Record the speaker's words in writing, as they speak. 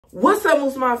What's up,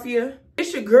 Moomies Mafia?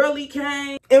 It's your girl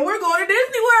Ekane, and we're going to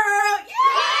Disney World.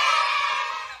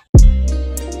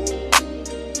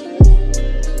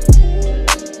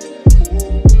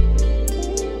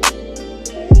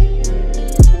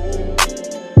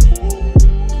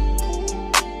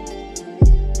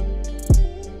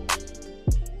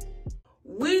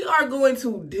 We are going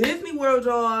to Disney World,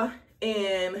 y'all,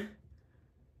 and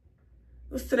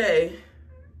what's today?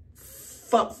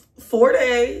 4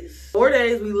 days. 4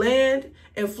 days. We land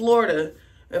in Florida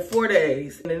in 4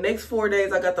 days. In the next 4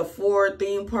 days, I got the 4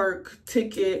 theme park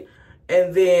ticket.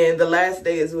 And then the last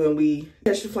day is when we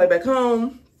catch the flight back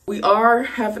home. We are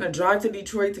having to drive to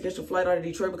Detroit to catch the flight out of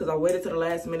Detroit because I waited to the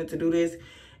last minute to do this.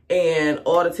 And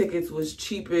all the tickets was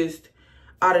cheapest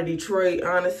out of Detroit,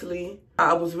 honestly.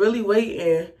 I was really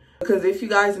waiting because if you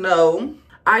guys know,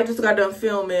 I just got done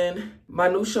filming my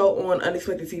new show on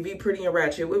Unexpected TV, Pretty and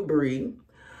Ratchet with Bree.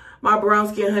 My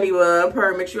brown skin honey bun.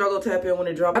 Make sure y'all go tap in when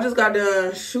it drops. I just got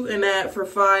done shooting that for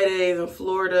 5 days in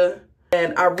Florida.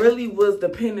 And I really was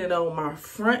dependent on my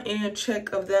front end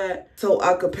check of that so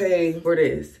I could pay for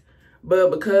this. But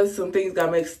because some things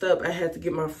got mixed up, I had to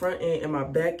get my front end and my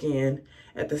back end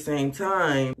at the same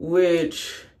time,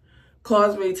 which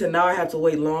caused me to now I have to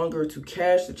wait longer to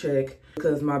cash the check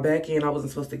because my back end I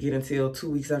wasn't supposed to get until 2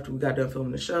 weeks after we got done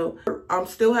filming the show. I'm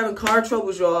still having car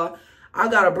troubles, y'all. I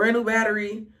got a brand new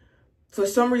battery. For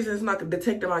some reason, it's not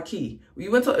detecting my key. We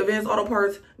went to Advanced Auto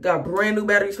Parts, got brand new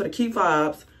batteries for the key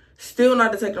fobs, still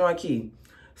not detecting my key.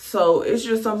 So it's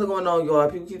just something going on,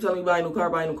 y'all. People keep telling me buy a new car,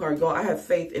 buy a new car. Y'all, I have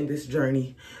faith in this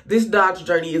journey. This Dodge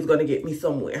journey is going to get me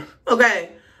somewhere. Okay?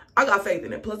 I got faith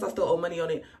in it. Plus, I still owe money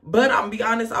on it. But I'm going to be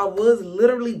honest, I was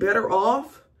literally better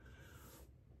off.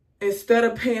 Instead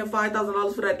of paying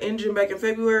 $5,000 for that engine back in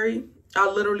February, I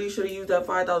literally should have used that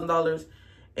 $5,000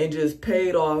 and just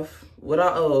paid off what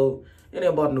I owed. And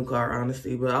then bought a new car,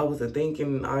 honestly. But I wasn't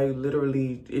thinking. Honestly,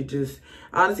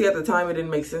 at the time, it didn't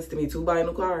make sense to me to buy a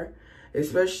new car.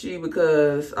 Especially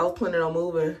because I was planning on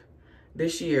moving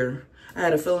this year. I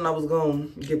had a feeling I was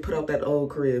going to get put out that old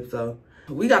crib. So,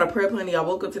 we got to prep, honey. I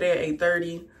woke up today at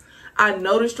 8:30. I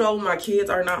noticed, y'all, when my kids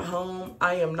are not home,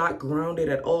 I am not grounded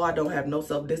at all. I don't have no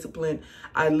self-discipline.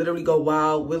 I literally go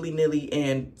wild, willy-nilly,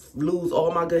 and lose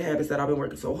all my good habits that I've been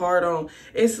working so hard on.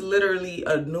 It's literally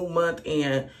a new month,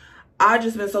 and I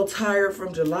just been so tired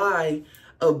from July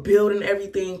of building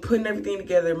everything, putting everything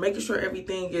together, making sure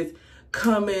everything is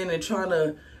coming and trying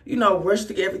to, you know, rush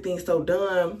to get everything so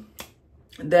done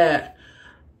that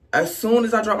as soon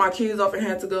as I dropped my kids off and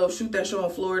had to go shoot that show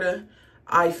in Florida,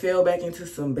 I fell back into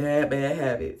some bad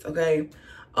habits, okay?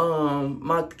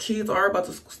 My kids are about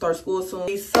to start school soon.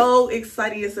 I'm so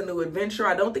excited. It's a new adventure.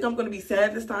 I don't think I'm going to be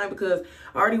sad this time because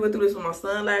I already went through this with my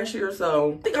son last year.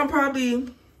 So I think I'm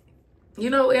probably, you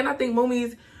know, and I think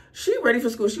Moomies, she ready for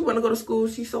school. She want to go to school.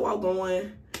 She's so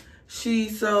outgoing.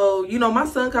 So, you know, my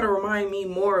son kind of remind me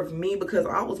more of me because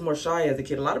I was more shy as a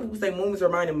kid. A lot of people say Moomies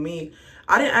reminded me.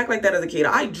 I didn't act like that as a kid.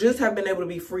 I just have been able to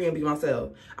be free and be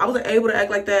myself. I wasn't able to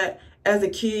act like that as a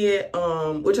kid,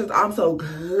 which is, I'm so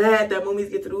glad that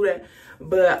Moomies get to do that.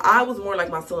 But I was more like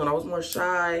my son. I was more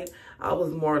shy. I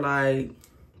was more like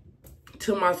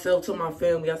to myself, to my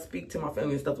family. I speak to my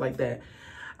family and stuff like that.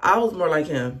 I was more like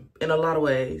him in a lot of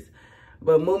ways.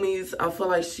 But Moomies, I feel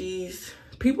like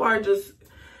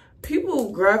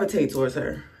people gravitate towards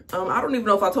her. I don't even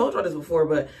know if I told y'all this before,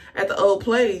 but at the old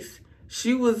place,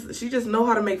 she just know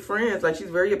how to make friends. Like, she's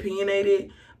very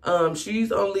opinionated.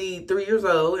 She's only 3 years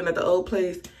old, and at the old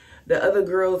place, the other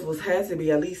girls had to be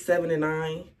at least 7 and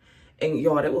 9. And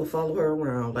y'all, they will follow her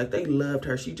around. Like, they loved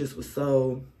her. She just was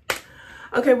so...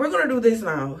 Okay, we're gonna do this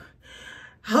now.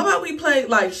 How about we play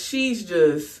like she's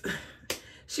just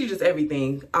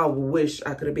everything I wish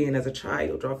I could have been as a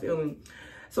child, y'all feel me?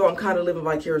 So I'm kind of living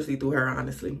vicariously through her,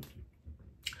 honestly.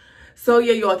 So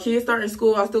yeah, y'all, kids starting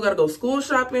school. I still got to go school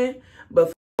shopping. But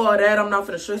for all that, I'm not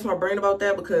going to stress my brain about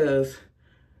that because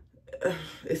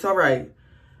it's all right.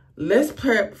 Let's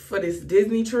prep for this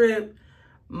Disney trip.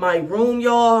 My room,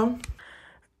 y'all,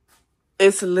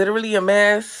 it's literally a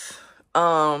mess.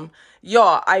 Y'all,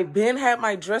 I been had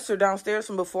my dresser downstairs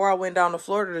from before I went down to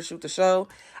Florida to shoot the show.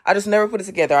 I just never put it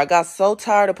together. I got so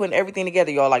tired of putting everything together,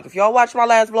 y'all. Like, if y'all watch my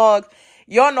last vlog,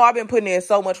 y'all know I've been putting in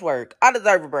so much work. I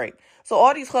deserve a break. So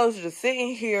all these clothes are just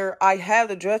sitting here. I have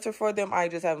the dresser for them. I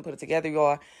just haven't put it together,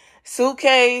 y'all.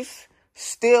 Suitcase,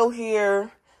 still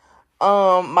here.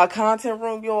 My content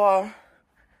room, y'all,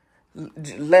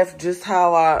 left just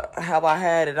how I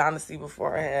had it, honestly,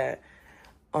 before I had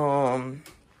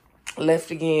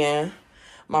left again.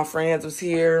 My friends was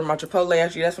here. My Chipotle,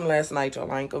 actually, that's from last night,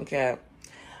 y'all. I ain't gonna cap.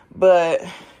 But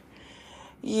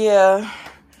yeah,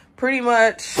 pretty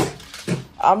much,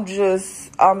 I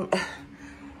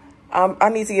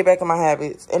need to get back in my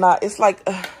habits. And it's like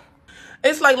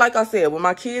I said, when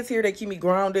my kids here, they keep me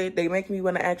grounded. They make me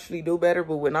want to actually do better.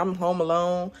 But when I'm home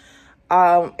alone,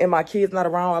 and my kids not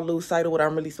around, I lose sight of what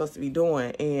I'm really supposed to be doing.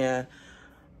 And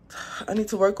I need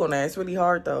to work on that. It's really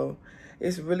hard, though.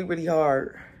 It's really, really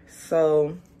hard.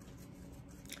 So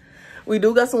we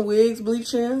do got some wigs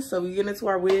bleaching. So we getting into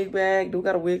our wig bag. Do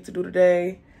got a wig to do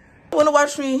today. Want to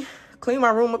watch me clean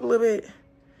my room up a little bit?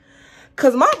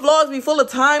 Because my vlogs be full of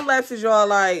time lapses, y'all.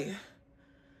 Like,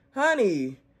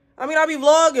 honey, I mean, I be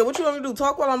vlogging. What you want me to do?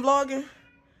 Talk while I'm vlogging?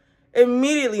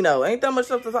 Immediately no. Ain't that much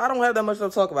stuff to talk. I don't have that much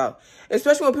stuff to talk about.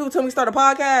 Especially when people tell me to start a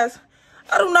podcast.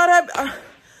 I do not have...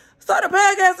 start a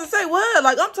podcast to say what?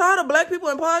 Like, I'm tired of black people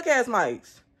in podcast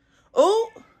mics. Ooh,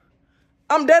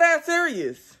 I'm dead ass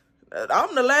serious.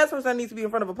 I'm the last person that needs to be in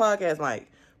front of a podcast mic.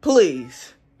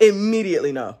 Please.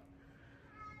 Immediately no.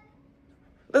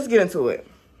 Let's get into it.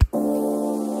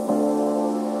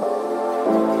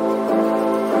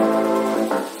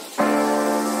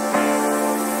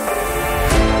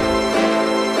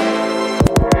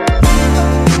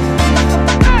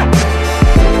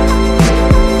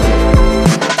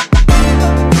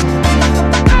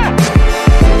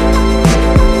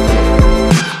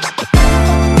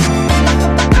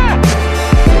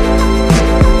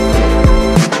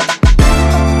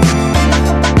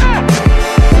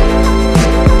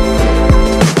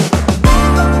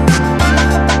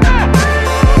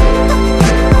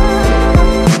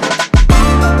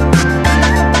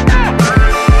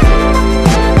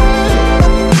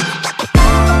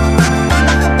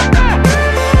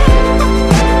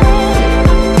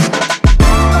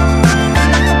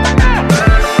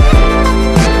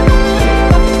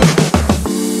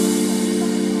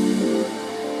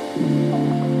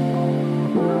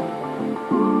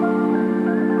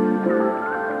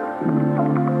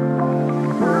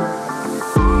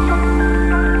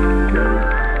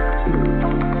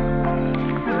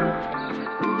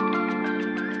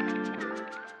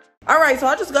 So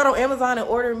I just got on Amazon and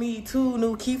ordered me 2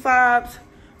 new key fobs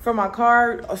for my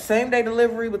car. A same day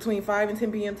delivery between 5 and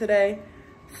 10 p.m. today.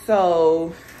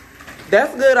 So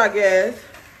that's good, I guess.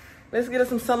 Let's get us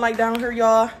some sunlight down here,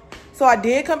 y'all. So I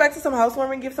did come back to some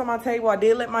housewarming gifts on my table. I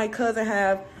did let my cousin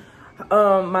have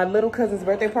my little cousin's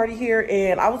birthday party here.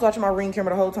 And I was watching my Ring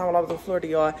camera the whole time while I was in Florida,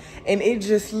 y'all. And it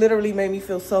just literally made me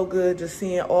feel so good just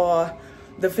seeing all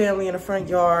the family in the front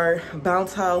yard.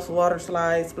 Bounce house, water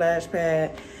slide, splash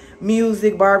pad,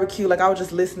 music, barbecue. Like, I was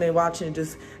just listening, watching,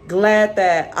 just glad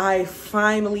that I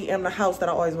finally am the house that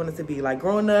I always wanted to be. Like,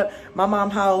 growing up, my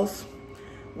mom's house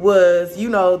was, you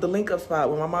know, the link up spot.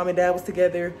 When my mom and dad was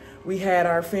together, we had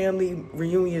our family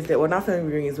reunions there. Well, not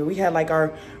family reunions, but we had like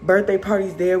our birthday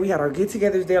parties there. We had our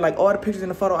get-togethers there. Like, all the pictures in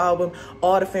the photo album,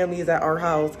 all the family is at our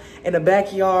house, in the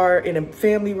backyard, in a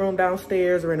family room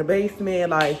downstairs, or in the basement.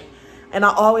 Like, and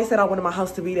I always said I wanted my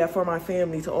house to be that for my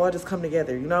family, to all just come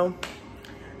together, you know?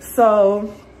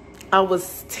 So I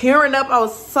was tearing up. I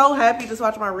was so happy just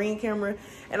watching my Ring camera.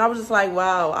 And I was just like,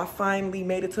 wow, I finally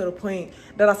made it to the point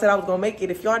that I said I was going to make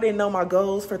it. If y'all didn't know, my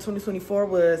goals for 2024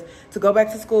 was to go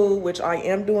back to school, which I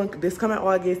am doing this coming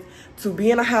August, to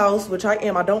be in a house, which I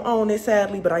am. I don't own it,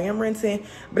 sadly, but I am renting.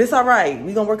 But it's all right.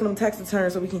 We're going to work on them tax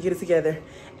returns so we can get it together.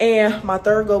 And my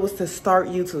third goal was to start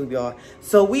YouTube, y'all.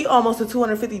 So we almost to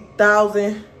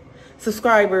 250,000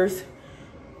 subscribers.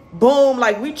 Boom,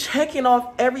 like, we checking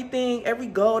off everything, every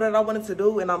goal that I wanted to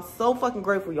do, and I'm so fucking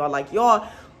grateful, y'all. Like, y'all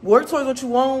work towards what you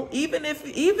want, even if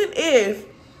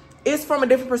it's from a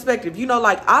different perspective. You know,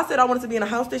 like, I said I wanted to be in a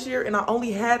house this year, and I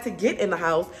only had to get in the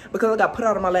house because I got put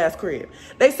out of my last crib.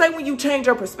 They say when you change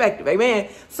your perspective, amen.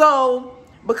 So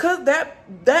because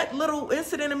that little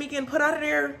incident of me getting put out of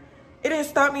there, it didn't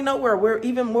stop me nowhere. We're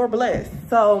even more blessed.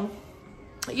 So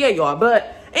yeah, y'all.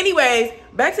 But anyways,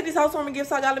 back to these housewarming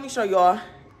gifts I got. Let me show y'all.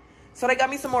 So they got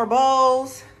me some more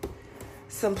bowls,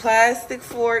 some plastic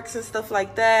forks and stuff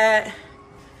like that.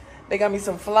 They got me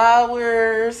some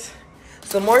flowers,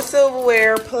 some more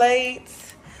silverware,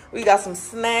 plates. We got some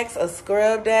snacks, a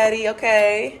scrub daddy,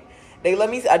 okay. They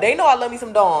know I love me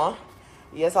some Dawn.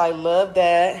 Yes, I love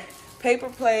that. Paper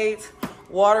plates,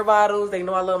 water bottles. They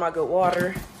know I love my good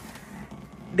water.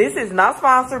 This is not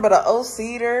sponsored, but an oak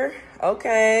cedar,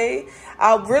 okay.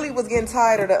 I really was getting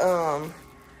tired of the,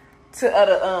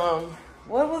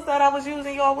 what was that I was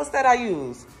using, y'all? What's that I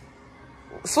use?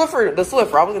 The Swiffer.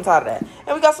 I was getting tired of that.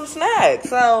 And we got some snacks.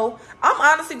 So I'm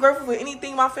honestly grateful for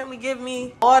anything my family give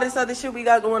me. All this other shit we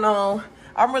got going on.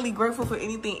 I'm really grateful for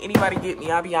anything anybody get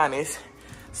me, I'll be honest.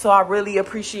 So I really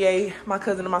appreciate my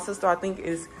cousin and my sister, I think,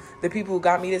 is the people who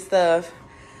got me this stuff.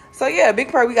 So yeah,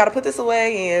 big part. We got to put this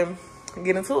away and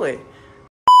get into it.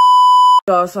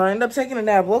 Y'all, so I ended up taking a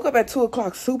nap. Woke up at 2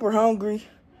 o'clock, super hungry.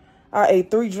 I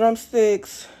ate 3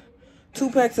 drumsticks, 2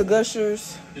 packs of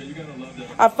Gushers.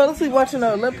 I fell asleep watching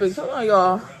the Olympics. Hold on,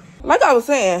 y'all. Like I was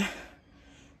saying,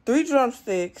 3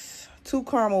 drumsticks, 2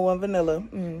 caramel, 1 vanilla.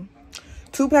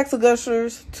 2 packs of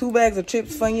Gushers, 2 bags of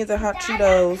chips, Funyuns, and hot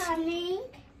Cheetos.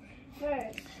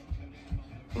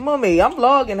 Mommy, I'm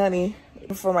vlogging, honey.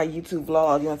 For my YouTube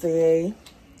vlog, you want to say hey?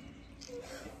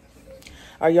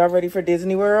 Are y'all ready for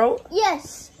Disney World?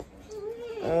 Yes.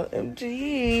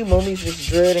 OMG. Mommy's just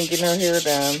dreading getting her hair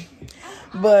done.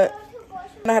 But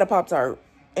I had a Pop-Tart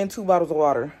and 2 bottles of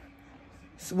water.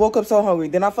 Woke up so hungry.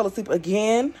 Then I fell asleep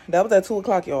again. That was at 2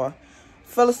 o'clock, y'all.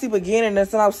 Fell asleep again, and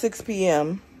it's now 6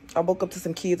 p.m. I woke up to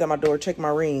some kids at my door, check my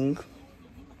ring.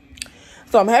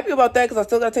 So I'm happy about that because I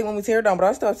still got to take Mommy's hair down, but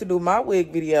I still have to do my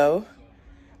wig video,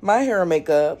 my hair and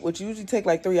makeup, which usually take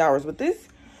like 3 hours. But this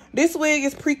wig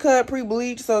is pre-cut,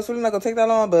 pre-bleached, so it's really not going to take that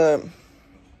long, but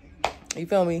you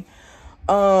feel me?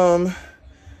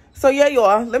 So yeah,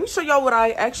 y'all, let me show y'all what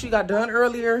I actually got done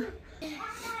earlier.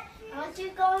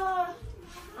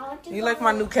 You like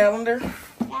my new calendar?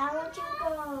 Yeah, I want you to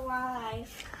go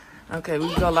live. Okay, we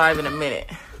can go live in a minute.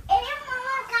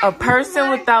 A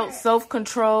person without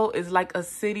self-control is like a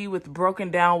city with broken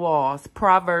down walls.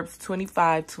 Proverbs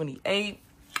 25:28.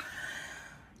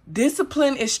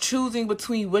 Discipline is choosing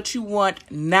between what you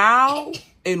want now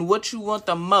and what you want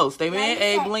the most. Amen.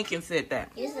 Abe Lincoln said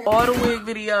that. All the wig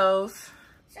videos.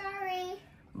 Sorry.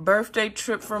 Birthday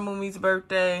trip for Moomie's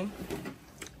birthday.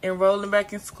 Enrolling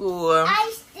back in school.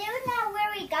 I still know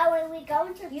where we going. We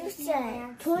going to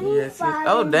Houston. 25. Yes.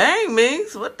 Oh, dang,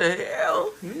 Minx. What the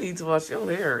hell? You need to wash your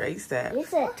hair ASAP. You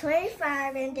said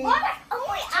 25 and then 28.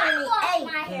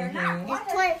 My hair,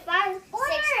 it's 25,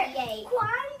 68.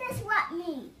 Why does what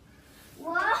mean?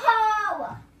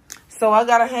 Whoa. So I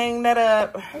gotta hang that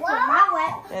up.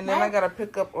 Whoa. And then I gotta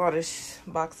pick up all these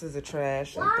boxes of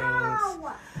trash and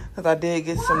things. Because I did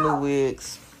get some new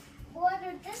wigs.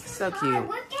 So cute.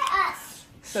 Look at us.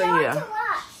 So yeah.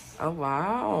 Oh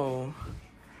wow.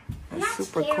 That's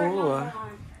super cool.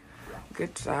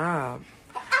 Good job.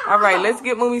 All right, let's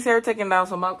get Moomie's hair taken down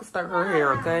so Mom can start her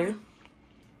hair, okay?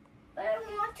 But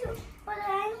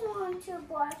I want to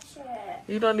wash it.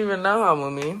 You don't even know how,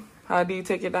 Moomie. How do you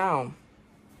take it down?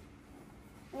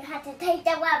 You have to take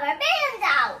the rubber bands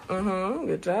out.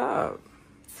 Good job.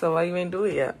 So why you ain't do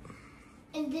it yet?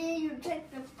 And then you take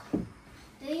the...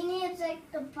 Do you need to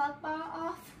take the puck bar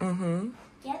off?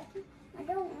 Yep. I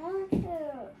don't want to.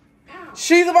 Ow.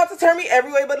 She's about to turn me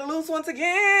every way but the loose once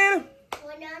again.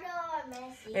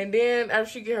 Messy. And then after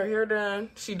she get her hair done,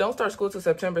 she don't start school till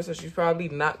September, so she's probably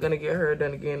not gonna get her hair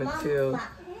done again until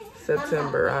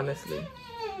September, honestly.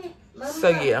 So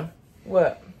yeah.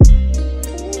 What?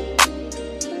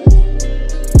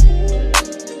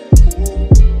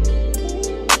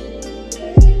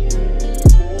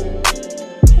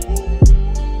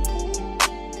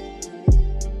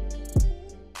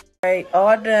 Alright,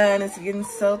 all done. It's getting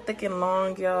so thick and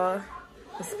long, y'all.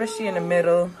 Especially in the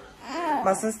middle.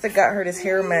 My sister got her this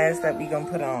hair mask that we gonna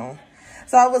put on.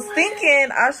 So I was thinking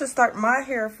I should start my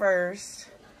hair first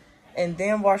and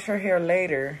then wash her hair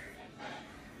later.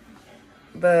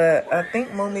 But I think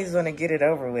Moomie's gonna get it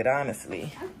over with,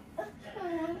 honestly. I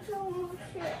want to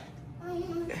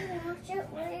wash it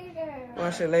later.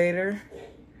 Wash it later?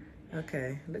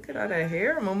 Okay. Look at all that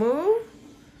hair, Moo.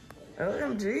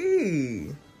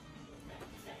 OMG.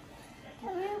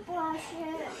 Can we brush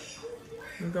it?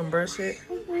 You gonna brush it?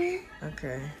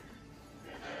 Okay.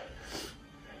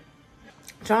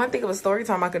 I'm trying to think of a story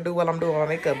time I could do while I'm doing my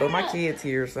makeup, but my kid's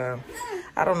here, so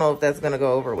I don't know if that's gonna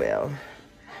go over well.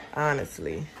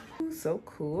 Honestly. So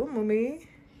cool, Moomie.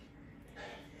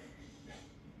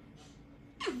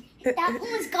 That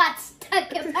almost got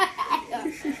stuck in my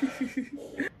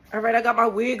head. All right, I got my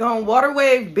wig on. Water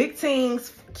Wave, Big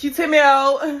Tings,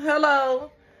 Q-Timio.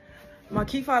 Hello. My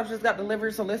key fobs just got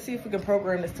delivered, so let's see if we can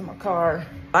program this to my car.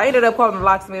 I ended up calling the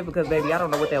locksmith because, baby, I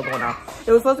don't know what the hell going on.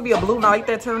 It was supposed to be a blue light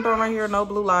that turned on right here. No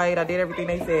blue light. I did everything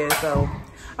they said, so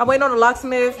I'm waiting on the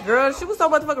locksmith. Girl, she was so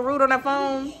motherfucking rude on that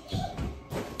phone.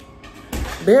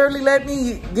 Barely let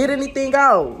me get anything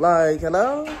out. Like,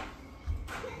 hello?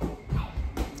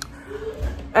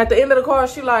 At the end of the call,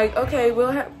 she like, okay,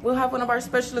 we'll have one of our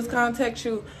specialists contact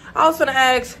you. I was gonna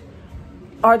ask,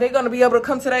 are they gonna be able to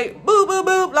come today? Boop, boop,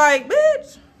 boop. Like,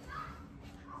 bitch.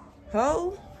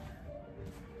 Ho.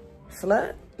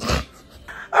 Slut.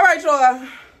 All right, y'all. I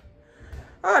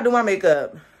gotta do my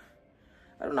makeup.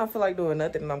 I do not feel like doing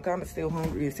nothing, and I'm kind of still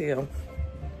hungry as hell.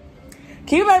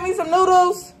 Can you make me some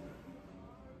noodles?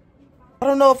 I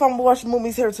don't know if I'm washing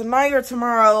Moomies hair tonight or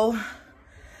tomorrow.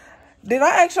 Did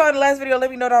I ask y'all in the last video?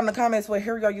 Let me know down in the comments what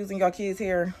hair y'all using y'all kids'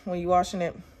 hair when you washing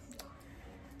it.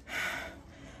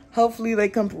 Hopefully they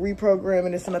come reprogram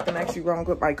and there's nothing actually wrong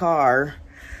with my car.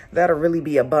 That'll really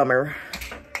be a bummer.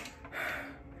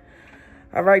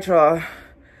 All right, y'all.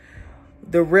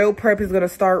 The real prep is gonna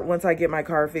start once I get my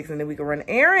car fixed and then we can run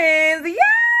errands. Yeah!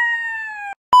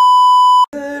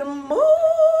 Good morning.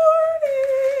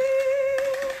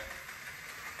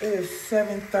 It is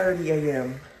 7:30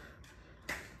 a.m.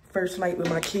 First night with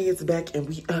my kids back and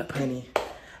we up, honey.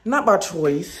 Not by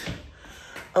choice.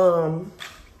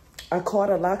 I caught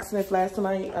a locksmith last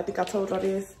night. I think I told y'all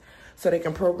this. So they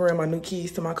can program my new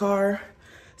keys to my car.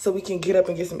 So we can get up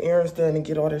and get some errands done and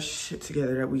get all this shit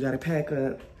together that we gotta pack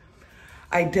up.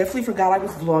 I definitely forgot I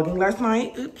was vlogging last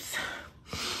night. Oops.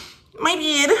 My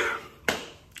bad.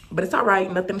 But it's all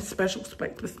right. Nothing special.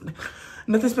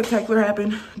 Nothing spectacular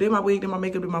happened. Did my wig, did my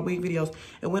makeup, did my wig videos,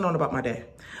 and went on about my day.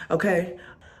 Okay.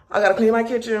 I gotta clean my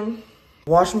kitchen,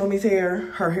 wash Mommy's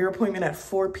hair, her hair appointment at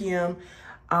 4 p.m.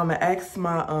 I'm gonna ask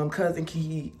my cousin, can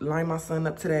he line my son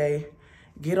up today,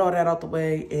 get all that out the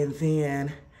way, and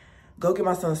then go get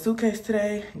my son's suitcase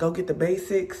today, go get the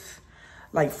basics,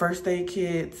 like first aid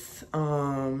kits,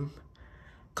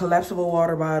 collapsible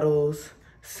water bottles,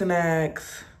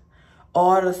 snacks,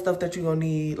 all the stuff that you're gonna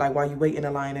need, like while you wait in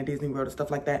a line at Disney World and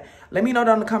stuff like that. Let me know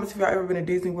down in the comments if y'all ever been to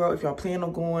Disney World, if y'all plan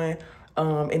on going.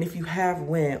 And if you have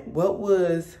went,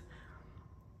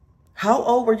 how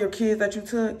old were your kids that you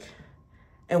took?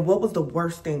 And what was the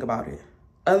worst thing about it?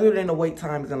 Other than the wait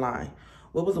times in line,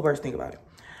 what was the worst thing about it?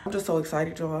 I'm just so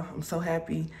excited, y'all. I'm so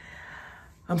happy.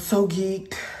 I'm so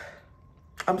geeked.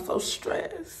 I'm so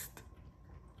stressed.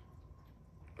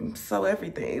 I'm so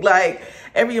everything. Like,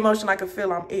 every emotion I can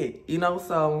feel, I'm it, you know?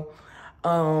 So,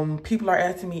 people are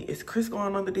asking me, is Chris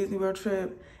going on the Disney World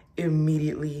trip?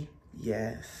 Immediately,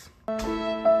 yes. I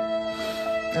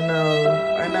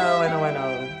know.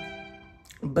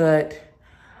 But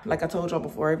like I told y'all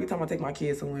before, every time I take my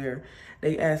kids somewhere,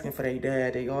 they asking for their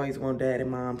dad. They always want dad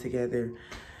and mom together.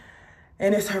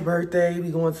 And it's her birthday. We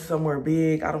going to somewhere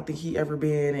big. I don't think he ever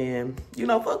been. And, you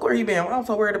know, fuck where he been. I'm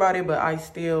so worried about it, but I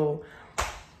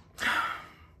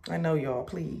know y'all,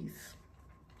 please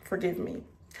forgive me.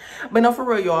 But no, for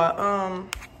real, y'all.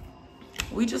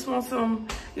 We just want some,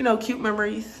 you know, cute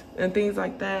memories and things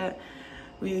like that.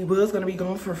 We was gonna be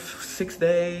gone for 6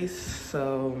 days,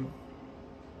 so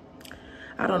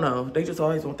I don't know. They just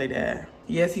always want their dad.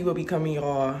 Yes, he will be coming,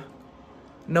 y'all.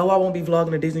 No, I won't be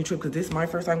vlogging a Disney trip because this is my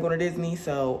first time going to Disney,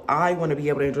 so I want to be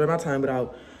able to enjoy my time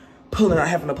without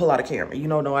having to pull out a camera. You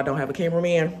know, no, I don't have a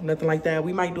cameraman, nothing like that.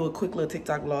 We might do a quick little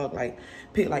TikTok vlog, like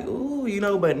pick like, ooh, you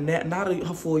know, but not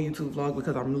a full YouTube vlog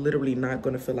because I'm literally not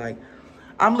gonna feel like.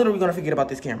 I'm literally gonna forget about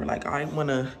this camera. Like, I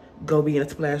wanna go be in a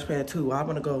splash pad too. I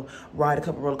wanna go ride a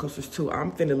couple roller coasters too.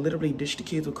 I'm finna literally dish the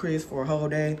kids with Chris for a whole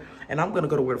day, and I'm gonna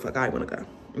go to where the fuck I wanna go.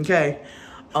 Okay.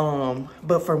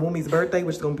 But for Moomie's birthday,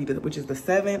 which is the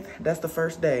 7th, that's the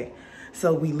first day.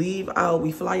 So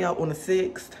we fly out on the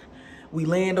 6th, we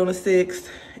land on the 6th,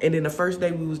 and then the first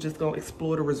day we was just gonna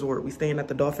explore the resort. We staying at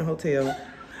the Dolphin Hotel.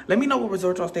 Let me know what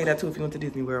resort y'all stayed at too if you went to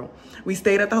Disney World. We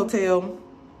stayed at the hotel.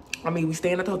 We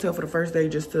staying at the hotel for the first day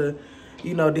just to,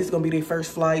 you know, this is gonna be their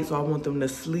first flight, so I want them to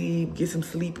sleep, get some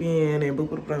sleep in, and boom,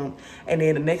 boom, boom. And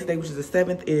then the next day, which is the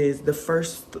 7th, is the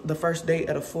first day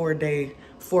of a 4-day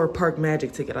 4-park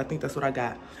Magic ticket. I think that's what I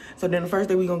got. So then the first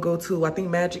day we gonna go to, I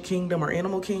think, Magic Kingdom or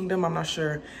Animal Kingdom, I'm not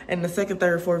sure. And the 2nd,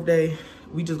 3rd, 4th day,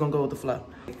 we just gonna go with the flow.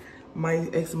 My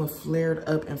eczema flared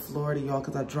up in Florida, y'all,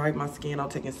 because I dried my skin out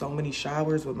taking so many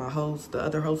showers with my host, the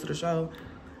other host of the show.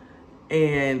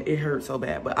 And it hurt so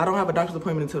bad. But I don't have a doctor's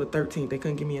appointment until the 13th. They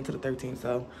couldn't get me until the 13th,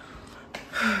 so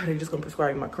they're just gonna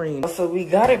prescribe my cream. So we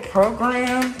got it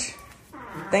programmed.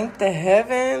 Thank the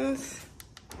heavens.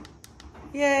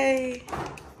 Yay.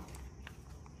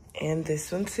 And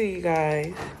this one too, you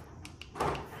guys.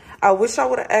 I wish I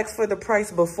would have asked for the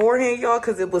price beforehand, y'all,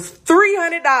 because it was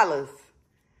 $300.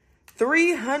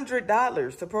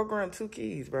 $300 to program 2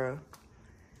 keys, bro.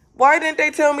 Why didn't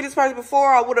they tell me this price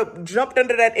before? I would have jumped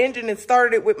under that engine and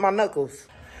started it with my knuckles.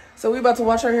 So we about to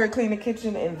wash our hair, clean the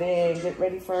kitchen, and then get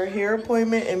ready for our hair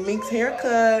appointment and Mink's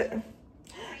haircut.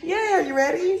 Yeah, are you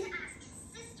ready?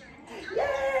 Yay!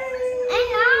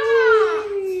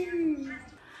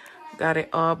 Got it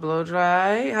all blow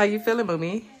dry. How you feeling,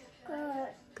 Moomy? Good.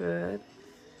 Good.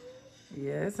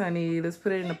 Yes, honey. Let's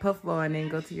put it in a puff ball and then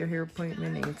go to your hair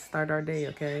appointment and start our day,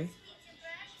 okay?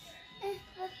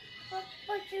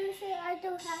 But you said I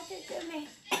don't have to do my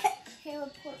hair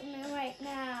appointment right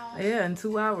now. Yeah, in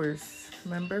 2 hours,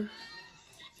 remember?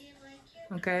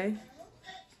 Okay?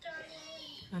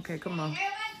 Okay, come on.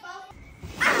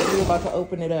 We're about to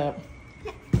open it up.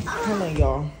 Come on,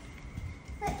 y'all.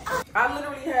 I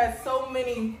literally had so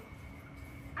many.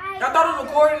 I thought it was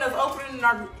recording us opening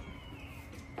our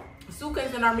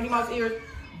suitcase in our Minnie Mouse ears,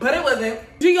 but it wasn't.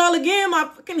 Y'all, again, my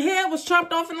fucking head was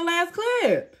chopped off in the last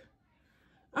clip.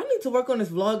 I need to work on this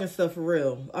vlog and stuff for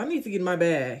real. I need to get in my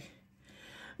bag.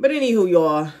 But anywho,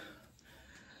 y'all,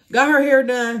 got her hair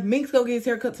done. Mink's gonna get his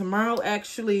hair cut tomorrow,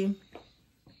 actually.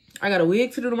 I got a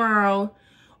wig to do tomorrow.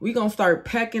 We gonna start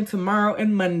packing tomorrow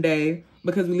and Monday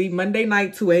because we leave Monday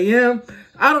night, 2 a.m.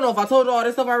 I don't know if I told you all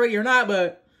this stuff already or not,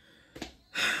 but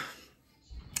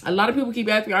a lot of people keep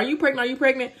asking, are you pregnant? Are you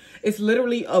pregnant? It's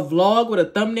literally a vlog with a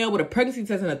thumbnail, with a pregnancy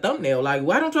test and a thumbnail. Like,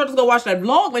 why don't y'all just go watch that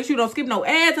vlog? Make sure you don't skip no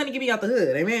ads, honey. Get me out the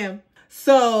hood. Amen.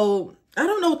 So, I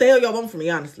don't know what the hell y'all want from me,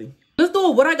 honestly. Let's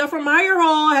do it. What I got from Meyer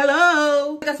Hall.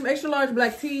 Hello. I got some extra large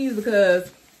black tees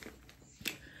because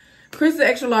Chris is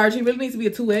extra large. He really needs to be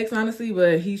a 2X, honestly,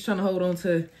 but he's trying to hold on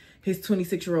to his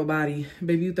 26-year-old body.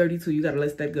 Baby, you 32. You got to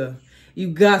let that go. You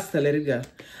got to let it go.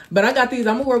 But I got these.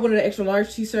 I'm going to wear one of the extra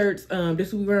large t-shirts.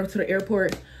 This will be wearing to the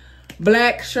airport.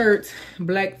 Black shirt,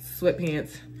 black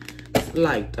sweatpants,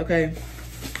 light, okay?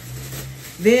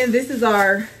 Then this is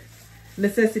our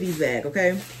necessities bag,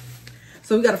 okay?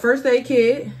 So we got a first aid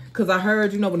kit, because I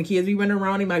heard, you know, when the kids be running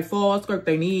around, they might fall, scrape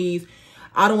their knees.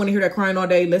 I don't want to hear that crying all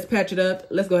day. Let's patch it up.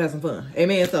 Let's go have some fun.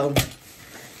 Amen. So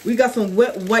we got some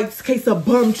wet wipes, case a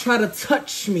bum try to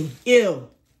touch me. Ew.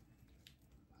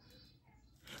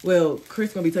 Well,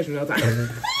 Chris gonna be touching me all the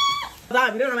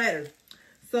time. It don't matter.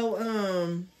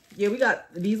 So, yeah, we got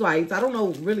these wipes. I don't know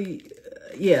really,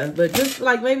 yeah, but just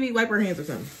like maybe wipe our hands or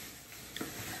something.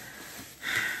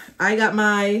 I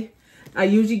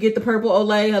usually get the purple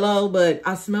Olay, hello, but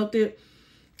I smelt it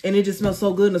and it just smells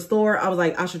so good in the store. I was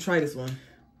like, I should try this one.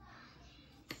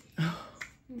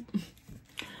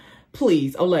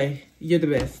 Please, Olay, you're the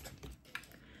best.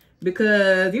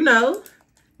 Because, you know,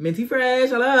 minty fresh,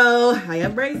 hello, I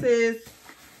have braces.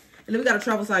 And then we got a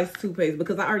travel size toothpaste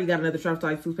because I already got another travel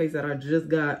size toothpaste that I just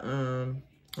got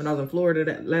when I was in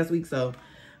Florida last week. So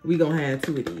we gonna have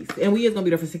 2 of these. And we is gonna be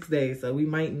there for 6 days. So we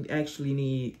might actually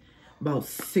need about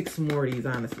 6 more of these,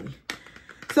 honestly.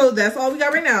 So that's all we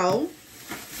got right now.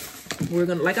 We're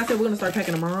gonna, like I said, we're gonna start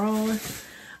packing tomorrow.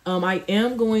 I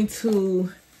am going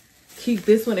to keep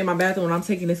this one in my bathroom and I'm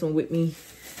taking this one with me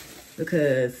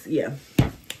because, yeah.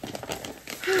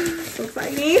 So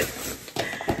exciting.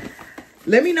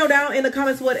 Let me know down in the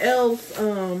comments what else.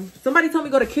 Somebody told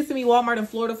me go to Kissing Me Walmart in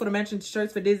Florida for the matching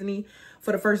shirts for Disney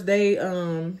for the first day.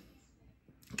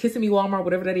 Kissing Me Walmart,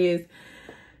 whatever that is.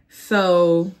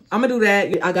 So I'm gonna do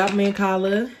that. I got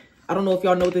Mancala. I don't know if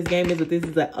y'all know what this game is, but this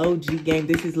is an OG game.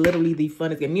 This is literally the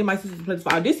funnest game. Me and my sisters play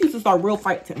this. This used to start real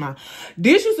fights in my.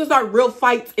 This used to start real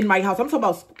fights in my house. I'm talking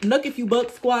about Snuck if you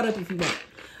buck, squad up if you want.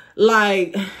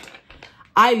 Like,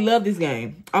 I love this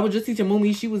game. I was just teaching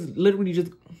Moomies. She was literally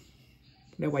just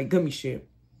that white gummy shit.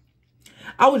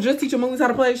 I was just teaching Moomies how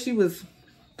to play. She was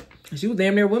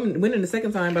damn near winning the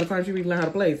second time by the time she really learned how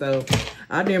to play. So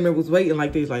I damn near was waiting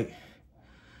like this, like.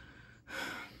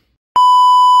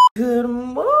 Good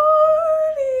morning.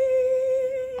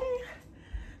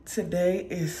 Today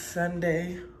is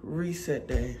Sunday reset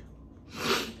day.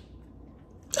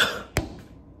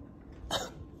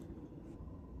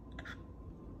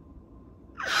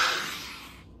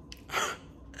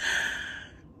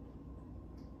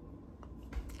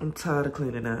 I'm tired of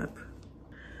cleaning up.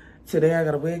 Today I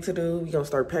got a wig to do. We're gonna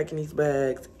start packing these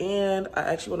bags. And I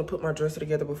actually wanna put my dresser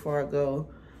together before I go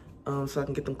so I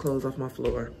can get them clothes off my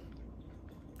floor.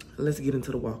 Let's get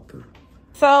into the walkthrough.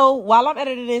 So while I'm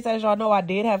editing this, as y'all know, I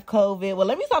did have COVID. Well,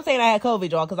 let me stop saying I had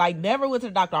COVID, y'all, because I never went to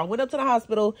the doctor. I went up to the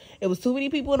hospital. It was too many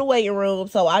people in the waiting room.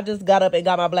 So I just got up and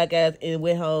got my black ass and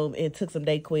went home and took some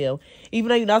Dayquil. Even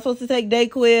though you're not supposed to take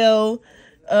Dayquil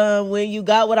when you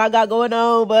got what I got going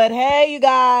on. But hey, you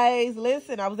guys,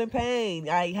 listen, I was in pain.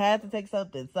 I had to take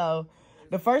something. So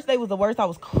the first day was the worst. I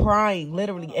was crying.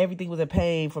 Literally everything was in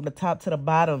pain from the top to the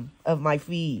bottom of my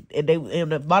feet. And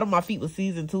the bottom of my feet was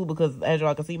seasoned too because as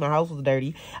y'all can see, my house was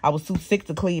dirty. I was too sick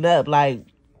to clean up. Like,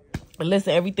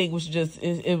 listen, everything was just,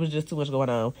 it was just too much going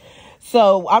on.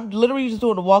 So I'm literally just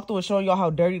doing the walkthrough and showing y'all how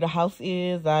dirty the house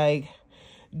is. Like,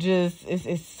 just,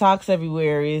 it's socks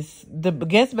everywhere. It's the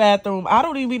guest bathroom. I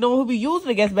don't even know who be using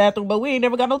the guest bathroom, but we ain't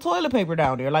never got no toilet paper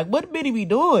down there. Like, what Biddy be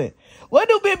doing? What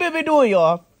do Biddy be doing,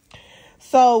 y'all?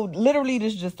 So literally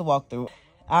this is just a walkthrough.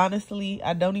 Honestly,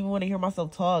 I don't even want to hear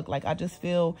myself talk. Like, I just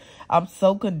feel I'm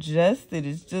so congested.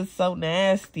 It's just so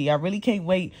nasty. I really can't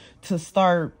wait to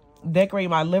start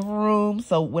decorating my living room.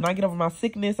 So when I get over my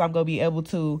sickness, I'm going to be able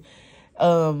to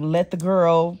let the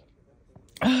girl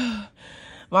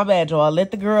My bad, y'all.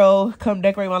 Let the girl come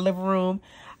decorate my living room.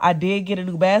 I did get a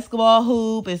new basketball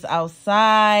hoop. It's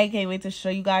outside. Can't wait to show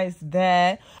you guys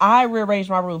that. I rearranged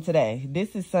my room today.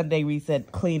 This is Sunday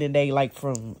reset cleaning day, like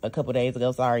from a couple days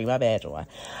ago. Sorry, my bad, y'all.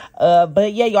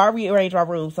 But yeah, y'all rearranged my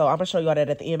room, so I'm gonna show y'all that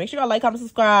at the end. Make sure y'all like, comment,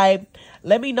 subscribe.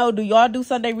 Let me know, do y'all do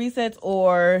Sunday resets,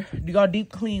 or do y'all deep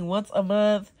clean once a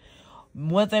month,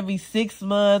 once every 6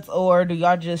 months, or do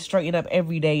y'all just straighten up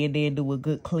every day and then do a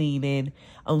good cleaning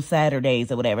on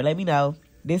Saturdays or whatever? Let me know.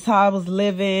 This how I was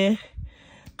living.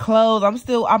 Clothes,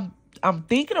 I'm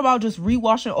thinking about just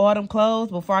rewashing all them clothes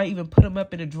before I even put them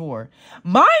up in a drawer.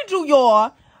 Mind you,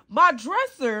 y'all, my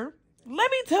dresser,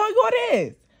 let me tell you what it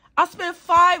is. I spent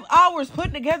 5 hours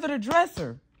putting together the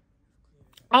dresser.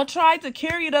 I tried to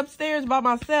carry it upstairs by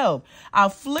myself. I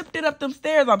flipped it up them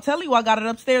stairs. I'm telling you, I got it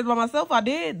upstairs by myself. I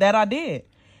did.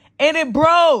 And it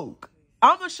broke.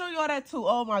 I'm going to show y'all that too.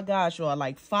 Oh my gosh, y'all.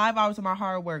 Like 5 hours of my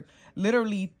hard work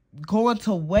literally going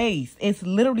to waste. It's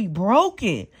literally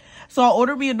broken. So I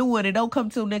ordered me a new one. It don't come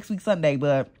till next week Sunday,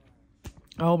 but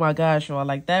oh my gosh, y'all,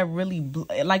 like that really,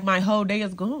 like my whole day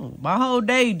is gone. My whole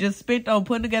day just spent on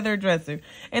putting together a dresser.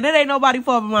 And it ain't nobody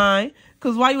fault but mine.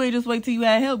 Cause why you ain't just wait till you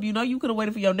had help? You know, you could have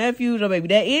waited for your nephews or maybe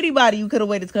that anybody you could have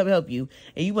waited to come help you.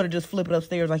 And you want to just flip it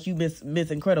upstairs like you miss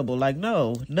Incredible. Like,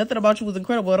 no, nothing about you was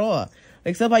incredible at all.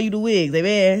 Except how you do wigs,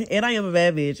 amen. And I am a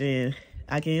bad bitch, and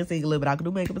I can sing a little bit. I can do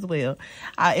makeup as well.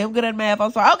 I am good at math.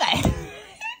 I'm sorry. Okay.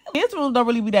 His rooms don't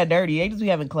really be that dirty. They just be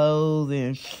having clothes.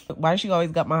 And why she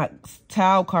always got my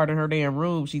towel cart in her damn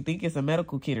room? She think it's a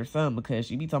medical kit or something because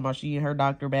she be talking about she in her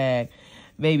doctor bag.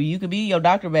 Baby, you could be in your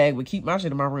doctor bag, but keep my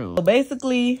shit in my room. So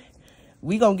basically,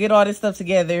 we gonna get all this stuff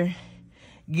together,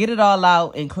 get it all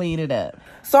out, and clean it up.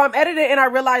 So I'm editing, and I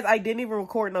realized I didn't even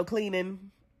record no cleaning.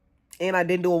 And I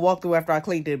didn't do a walkthrough after I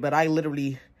cleaned it, but I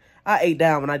ate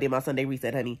down when I did my Sunday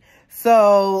reset, honey.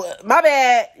 So, my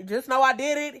bad. Just know I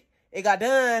did it. It got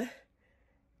done.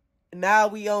 Now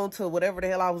we on to whatever the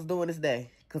hell I was doing this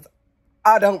day. Because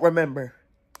I don't remember.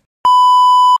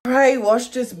 Alright, wash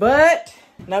this butt.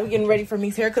 Now we're getting ready for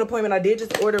Meek's haircut appointment. I did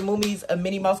just order Moomies a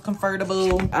Minnie Mouse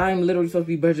convertible. I'm literally supposed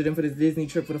to be budgeting for this Disney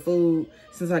trip for the food.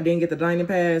 Since I didn't get the dining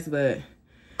pass, but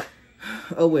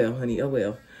oh well, honey, oh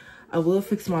well. I will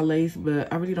fix my lace,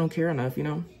 but I really don't care enough, you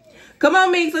know. Come on,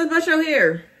 Meeks, let's brush your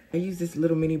hair. I use this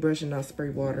little mini brush and I spray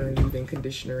water and leave-in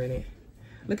conditioner in it.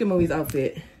 Look at Mommy's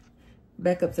outfit.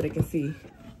 Back up so they can see.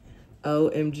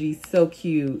 OMG, so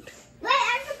cute. Wait,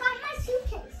 I forgot my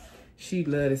suitcase. She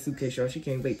love this suitcase, y'all. She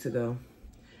can't wait to go.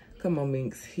 Come on,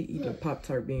 Minx. He eating a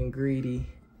Pop-Tart being greedy.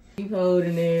 Keep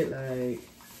holding it like,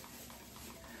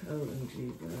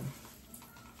 OMG, bro.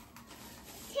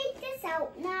 Take this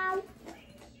out now.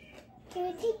 Can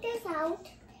we take this out?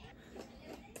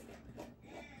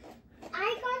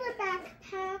 I got a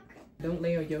backpack. Don't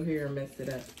lay on your hair and mess it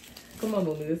up. Come on,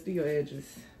 Moomy, let's do your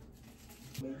edges.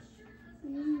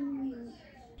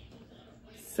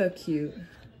 So cute.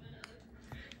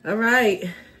 All right.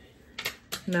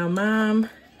 Now, Mom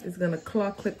is going to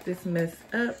claw clip this mess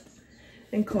up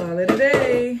and call it a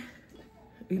day.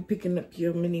 You picking up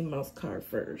your Minnie Mouse card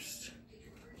first.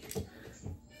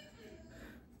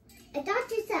 I thought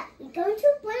you said we're going to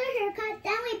put a haircut,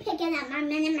 then we picking up my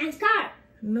Minnie Mouse card.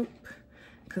 Nope.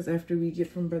 Because after we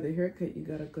get from Brother Haircut, you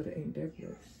got to go to Aunt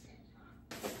Deborah's.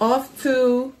 Off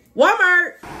to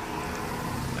Walmart.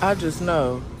 I just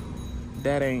know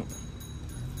that ain't.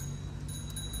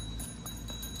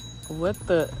 What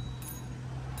the?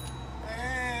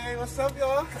 Hey, what's up,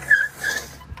 y'all?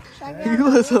 You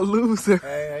was a loser.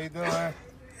 Hey, how you doing?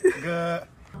 Good.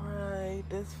 All right,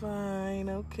 that's fine.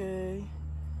 Okay.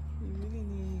 You really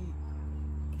need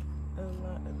a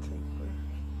lot of taper.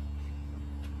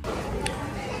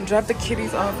 Drop the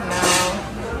kitties off now.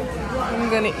 I'm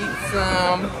gonna eat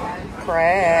some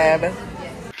crab.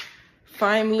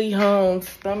 Finally home.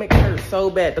 Stomach hurts so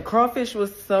bad. The crawfish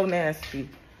was so nasty.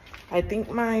 I think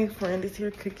my friend is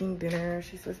here cooking dinner.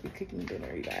 She's supposed to be cooking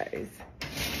dinner, you guys.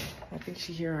 I think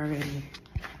she's here already.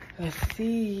 Let's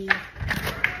see.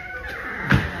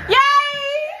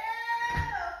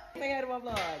 Say hi to my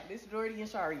vlog. This is Jordy and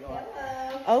Shari, y'all.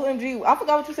 OMG, I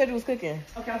forgot what you said you was cooking.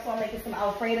 Okay, so I'm making some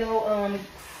Alfredo.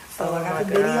 So Oh I got my the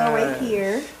video God. right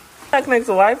here. I connect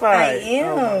to Wi-Fi. I am.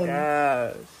 Oh my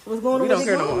gosh. What's going on We with don't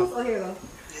care no the more. Oh, here we go.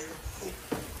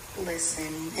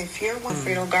 Listen, if you're one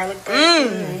Alfredo garlic bread,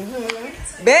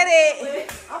 Bet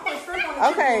it.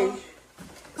 Okay.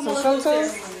 So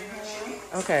too?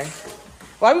 Okay.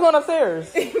 Why are we going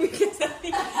upstairs? Because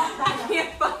I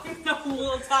can't find no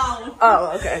little towel.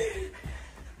 Oh, okay.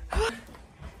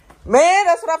 Man,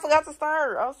 that's what I forgot to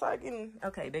start. I was like,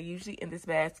 okay, they're usually in this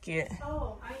basket.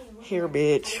 Oh, I am. Here,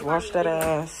 bitch. Wash that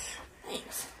ass.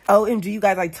 OMG, you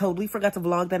guys, I totally forgot to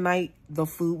vlog that night. The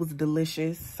food was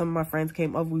delicious. Some of my friends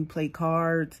came over. We played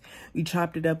cards. We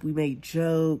chopped it up. We made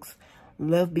jokes.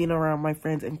 Love being around my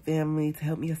friends and family to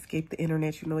help me escape the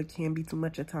internet. You know, it can be too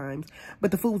much at times.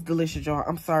 But the food was delicious, y'all.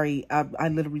 I'm sorry. I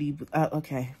literally...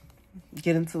 okay.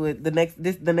 Get into it.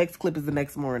 The next clip is the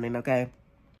next morning, okay?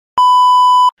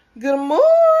 Good morning!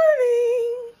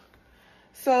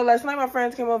 So, last night my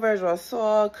friends came over, as y'all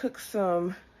saw. Cooked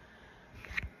some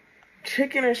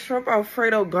chicken and shrimp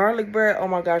Alfredo garlic bread. Oh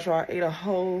my gosh, y'all. I ate a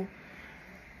whole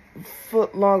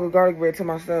foot long of garlic bread to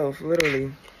myself,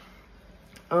 literally.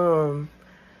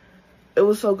 It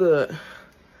was so good.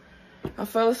 I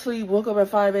fell asleep, woke up at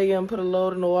 5 a.m., put a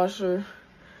load in the washer,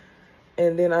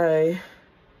 and then I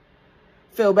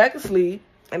fell back asleep,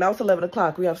 and now it's 11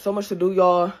 o'clock. We have so much to do,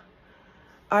 y'all.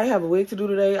 I have a wig to do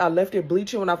today. I left it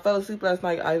bleaching. When I fell asleep last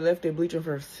night, I left it bleaching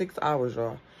for 6 hours,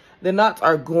 y'all. The knots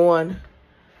are gone.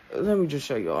 Let me just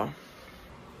show y'all.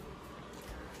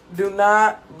 Do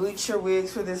not bleach your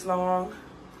wigs for this long.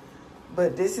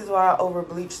 But this is why I over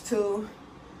bleach too.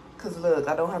 Because look,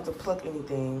 I don't have to pluck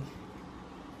anything.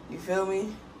 You feel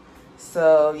me?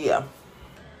 So, yeah.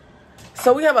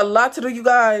 So, we have a lot to do, you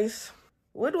guys.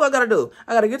 What do I got to do?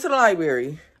 I got to get to the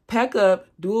library. Pack up.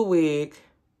 Do a wig.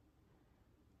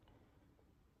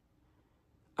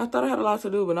 I thought I had a lot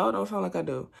to do, but no, it don't sound like I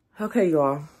do. Okay,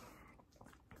 y'all.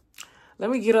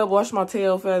 Let me get up, wash my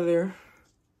tail feather.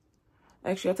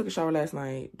 Actually, I took a shower last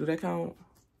night. Do that count?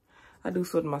 I do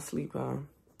sweat in my sleep, Fuck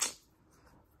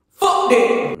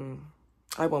that!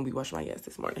 I won't be washing my ass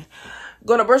this morning.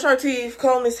 Gonna brush our teeth,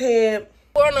 comb his head.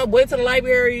 We're on the way to the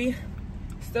library.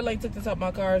 Still ain't took this out my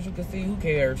car, as you can see. Who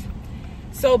cares?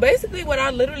 So basically, what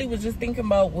I literally was just thinking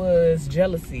about was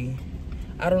jealousy.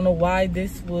 I don't know why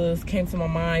this came to my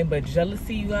mind, but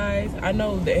jealousy, you guys. I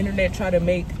know the internet try to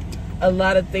make a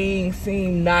lot of things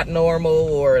seem not normal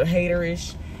or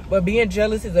haterish, but being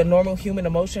jealous is a normal human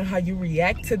emotion. How you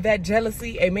react to that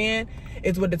jealousy, amen,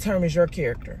 is what determines your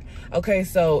character. Okay,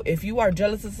 so if you are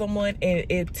jealous of someone and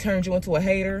it turns you into a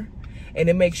hater and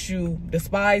it makes you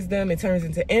despise them, it turns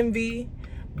into envy,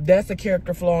 that's a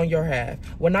character flaw on your half.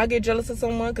 When I get jealous of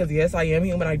someone, because yes, I am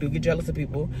human, I do get jealous of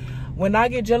people. When I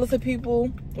get jealous of people,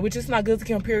 which is not good to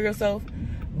compare yourself,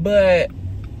 but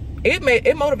it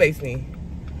motivates me.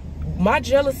 My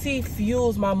jealousy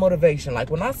fuels my motivation. Like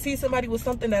when I see somebody with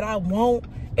something that I want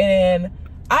and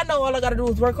I know all I gotta do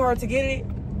is work hard to get it,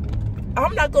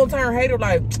 I'm not gonna turn hater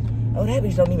like, oh, that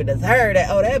bitch don't even deserve that.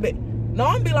 Oh, that bitch. No,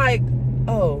 I'm be like,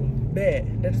 oh,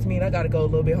 bet. That just means I gotta go a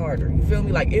little bit harder. You feel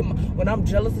me? Like when I'm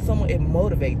jealous of someone, it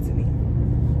motivates me.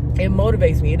 It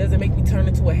motivates me. It doesn't make me turn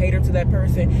into a hater to that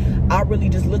person. I really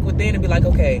just look within and be like,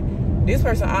 okay, this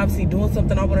person obviously doing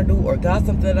something I want to do, or got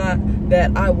something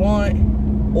that I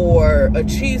want, or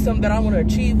achieve something that I want to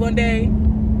achieve one day.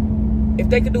 If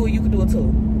they can do it, you can do it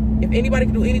too. If anybody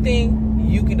can do anything,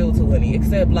 you can do it too, honey.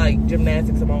 Except like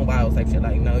gymnastics, Simone Biles type shit.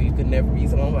 Like, no, you could never be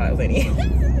Simone Biles, honey.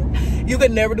 You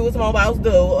could never do what Simone Biles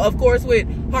do. Of course, with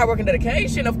hard work and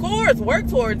dedication, of course, work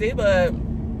towards it. But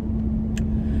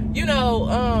you know,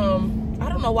 I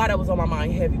don't know why that was on my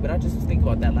mind heavy, but I just was thinking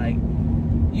about that. Like,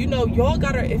 you know, y'all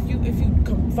gotta, if you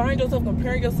find yourself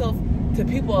comparing yourself to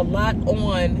people a lot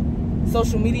on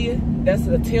social media, that's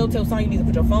a telltale sign you need to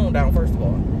put your phone down, first of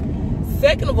all.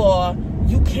 Second of all,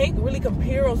 you can't really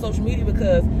compare on social media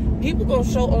because people gonna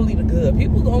show only the good.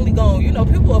 People only gonna, you know,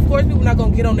 people not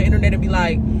gonna get on the internet and be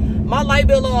like, my light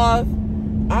bill off,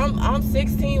 I'm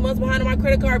 16 months behind on my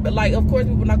credit card, but like, of course,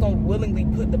 people not gonna willingly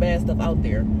put the bad stuff out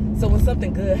there. So when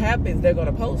something good happens, they're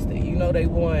gonna post it. You know,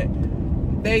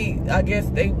 I guess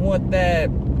they want that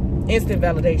instant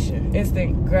validation,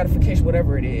 instant gratification,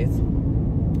 whatever it is.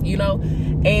 You know,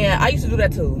 and I used to do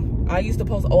that too. I used to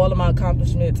post all of my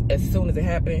accomplishments as soon as it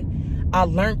happened. I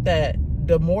learned that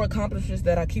the more accomplishments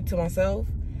that I keep to myself,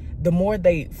 the more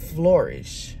they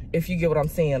flourish, if you get what I'm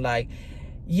saying. Like,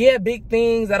 yeah, big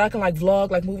things that I can like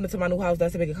vlog, like moving into my new house,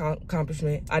 that's a big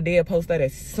accomplishment. I did post that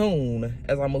as soon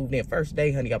as I moved in. First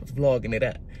day, honey, I was vlogging it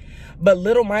up. But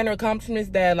little minor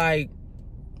accomplishments that like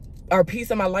are a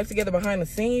piece of my life together behind the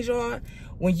scenes, y'all.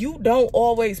 When you don't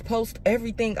always post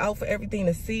everything out for everything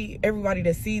to see, everybody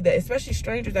to see, that, especially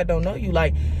strangers that don't know you,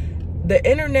 like the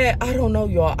internet, I don't know,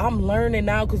 y'all. I'm learning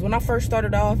now, because when I first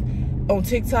started off on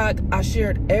TikTok, I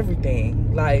shared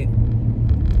everything, like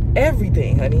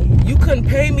everything, honey. You couldn't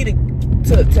pay me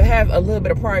to have a little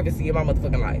bit of privacy in my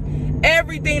motherfucking life.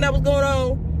 Everything that was going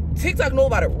on, TikTok knew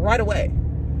about it right away.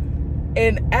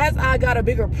 And as I got a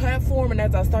bigger platform and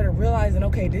as I started realizing,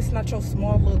 okay, this is not your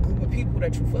small little group of people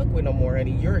that you fuck with no more,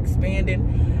 honey. You're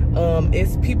expanding.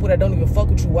 It's people that don't even fuck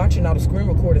with you watching all the screen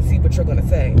record and see what you're gonna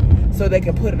say. So they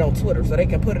can put it on Twitter, so they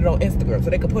can put it on Instagram, so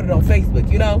they can put it on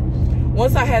Facebook, you know?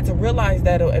 Once I had to realize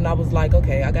that, and I was like,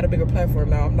 okay, I got a bigger platform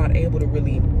now, I'm not able to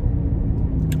really,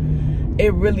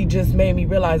 it really just made me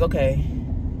realize, okay,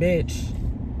 bitch,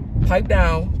 pipe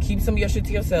down, keep some of your shit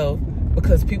to yourself,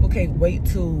 because people can't wait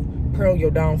to pearl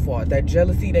your downfall. That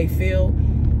jealousy they feel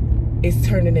is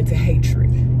turning into hatred.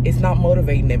 It's not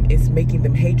motivating them, it's making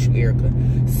them hate you, Erica.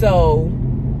 So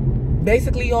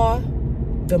basically, y'all,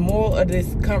 the moral of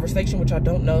this conversation, which I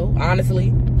don't know,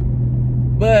 honestly,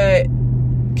 but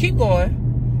keep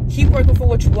going, keep working for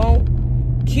what you want,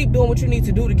 keep doing what you need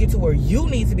to do to get to where you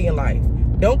need to be in life.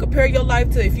 Don't compare your life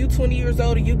to if you 20 years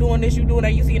old and you doing this, you doing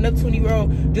that. You see another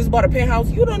 20-year-old just bought a penthouse.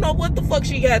 You don't know what the fuck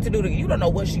she had to do. You don't know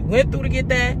what she went through to get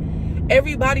that.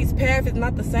 Everybody's path is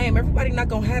not the same. Everybody not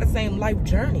going to have the same life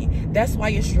journey. That's why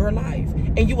it's your life.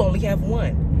 And you only have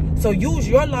one. So use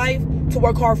your life to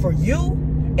work hard for you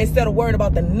instead of worrying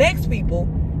about the next people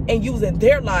and using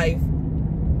their life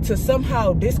to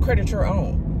somehow discredit your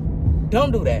own.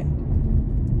 Don't do that.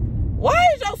 Why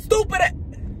is y'all stupid?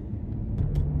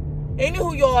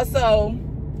 Anywho, y'all, so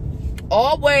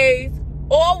always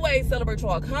celebrate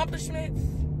your accomplishments,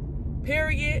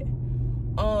 period.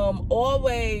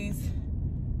 Always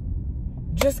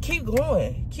just keep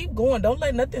going. Keep going. Don't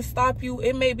let nothing stop you.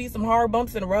 It may be some hard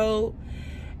bumps in the road.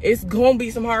 It's gonna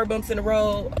be some hard bumps in the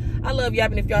road. I love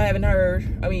yapping if y'all haven't heard.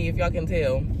 I mean, if y'all can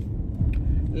tell.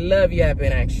 Love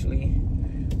yapping, actually.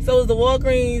 So is the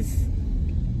Walgreens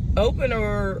open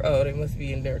or, oh, they must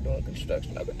be in there doing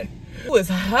construction. Okay. It was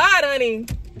hot, honey.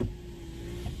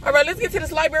 All right, let's get to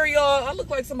this library, y'all. I look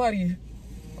like somebody.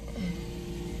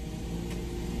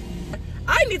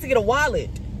 I need to get a wallet.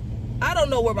 I don't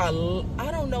know where my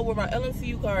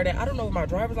LMCU card at. I don't know where my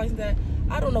driver's license at.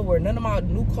 I don't know where none of my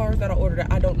new cars that I ordered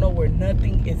at. I don't know where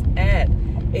nothing is at.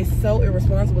 It's so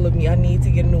irresponsible of me. I need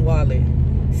to get a new wallet.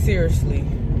 Seriously.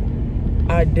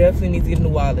 I definitely need to get a new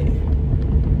wallet.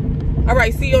 All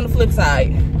right, see you on the flip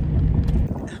side.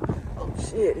 Oh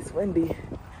shit, it's windy.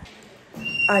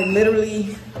 I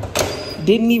literally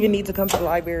didn't even need to come to the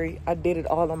library. I did it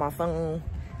all on my phone.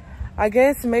 I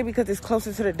guess maybe because it's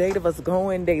closer to the date of us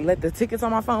going, they let the tickets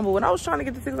on my phone. But when I was trying to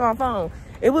get the tickets on my phone,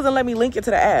 it wasn't letting me link it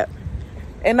to the app.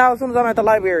 And now as soon as I'm at the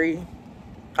library,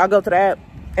 I go to the app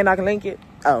and I can link it.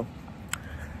 Oh.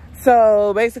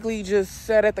 So basically just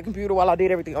sat at the computer while I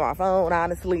did everything on my phone,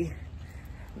 honestly.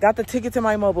 Got the ticket to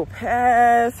my mobile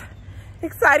pass.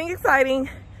 Exciting, exciting.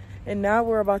 And now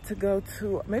we're about to go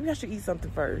to, maybe I should eat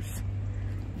something first.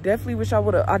 Definitely wish I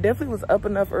would have, I definitely was up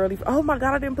enough early. Oh my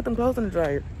God, I didn't put them clothes in the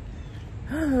dryer.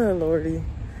 Oh, Lordy.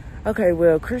 Okay,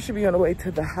 well, Chris should be on the way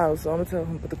to the house, so I'm gonna tell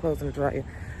him to put the clothes in the dryer.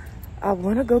 I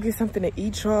wanna go get something to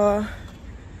eat, y'all.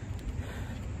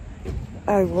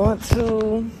 I want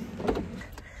to,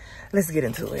 let's get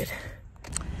into it.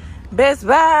 Best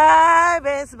Buy,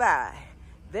 Best Buy.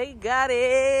 They got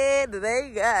it,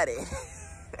 they got it.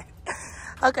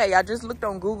 Okay, I just looked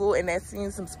on Google and I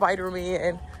seen some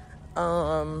Spider-Man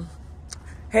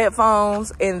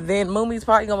headphones, and then Moomies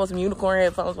probably gonna want some unicorn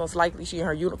headphones. Most likely she in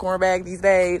her unicorn bag these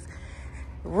days.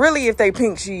 Really, if they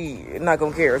pink, she not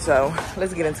gonna care. So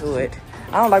let's get into it.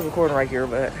 I don't like recording right here,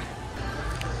 but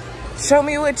show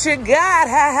me what you got.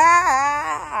 Ha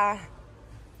ha.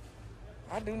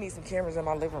 I do need some cameras in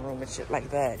my living room and shit like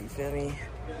that, you feel me?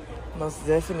 Most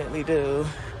definitely do,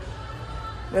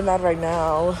 but not right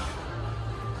now.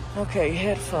 Okay,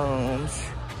 headphones.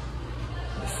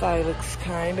 This side looks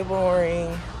kind of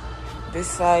boring. This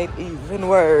side even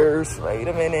worse. Wait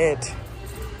a minute.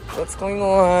 What's going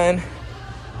on?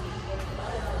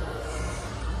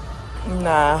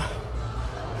 Nah.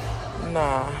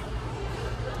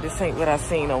 This ain't what I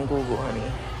seen on Google, honey.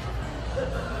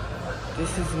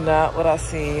 This is not what I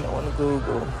seen on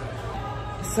Google.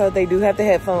 So they do have the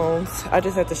headphones. I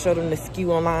just have to show them the SKU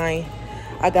online.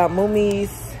 I got Moomies.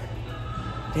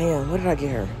 Damn, what did I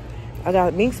get her? I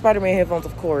got Mink Spider-Man headphones,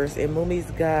 of course, and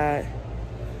Moomies got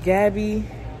Gabby's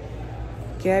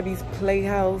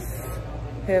Playhouse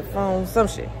headphones, some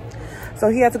shit. So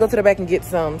he had to go to the back and get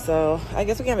some. So I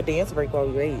guess we can have a dance break while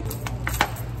we wait.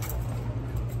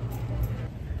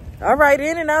 All right,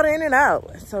 in and out, in and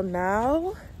out. So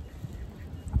now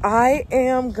I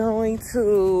am going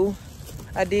to,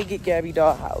 I did get Gabby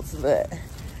Dollhouse, but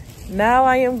now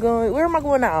I am going, where am I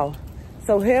going now?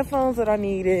 So headphones that I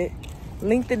needed,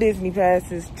 link the Disney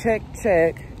passes, check.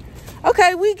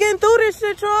 Okay, we getting through this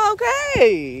shit, y'all.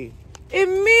 Okay.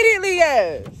 Immediately,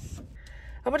 yes.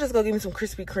 I'm gonna just go get me some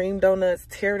Krispy Kreme donuts,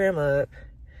 tear them up.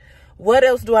 What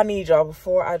else do I need, y'all,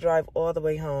 before I drive all the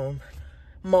way home?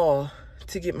 Mall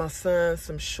to get my son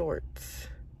some shorts.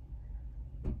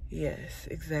 Yes,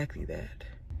 exactly that.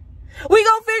 We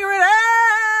gonna figure it out.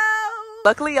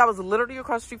 Luckily, I was literally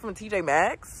across the street from TJ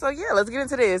Maxx. So yeah, let's get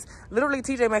into this. Literally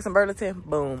TJ Maxx in Burlington,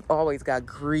 boom, always got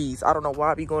grease. I don't know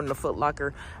why I be going to Foot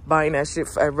Locker buying that shit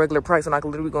at regular price when I could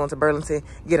literally go into Burlington,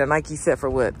 get a Nike set for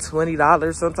what,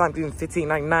 $20, sometimes even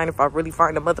 $15.99 if I really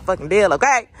find a motherfucking deal,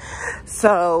 okay?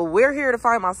 So we're here to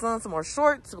find my son some more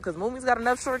shorts because Moomies got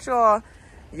enough shorts, y'all.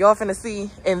 Y'all finna see.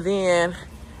 And then,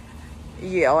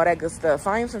 yeah, all that good stuff.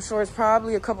 Find him some shorts,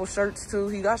 probably a couple shirts too.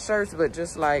 He got shirts, but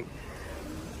just like,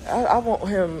 I want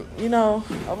him, you know,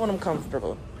 I want him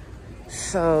comfortable.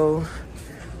 So,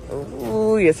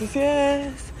 ooh, yes, yes,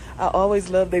 yes. I always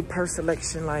love their purse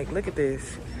selection. Like, look at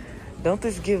this. Don't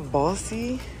this give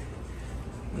bossy?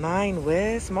 9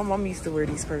 West. My mom used to wear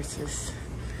these purses.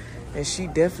 And she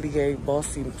definitely gave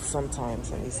bossy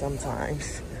sometimes. I mean,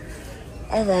 sometimes.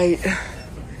 All right.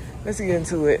 Let's get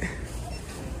into it.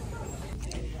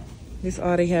 This is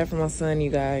all they have for my son,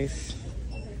 you guys.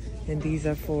 And these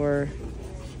are for,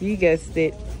 you guessed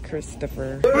it,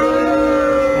 Christopher.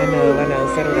 I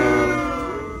know, settle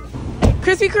down.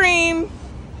 Krispy Kreme.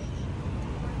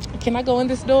 Can I go in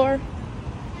this door?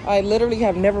 I literally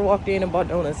have never walked in and bought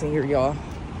donuts in here, y'all.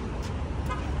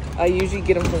 I usually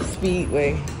get them from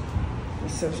Speedway.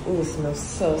 Ooh, it smells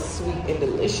so sweet and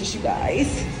delicious, you guys.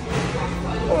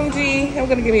 OMG, I'm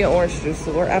gonna give me an orange juice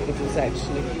or apple juice,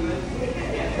 actually.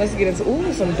 Let's get into,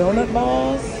 ooh, some donut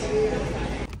balls.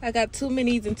 I got 2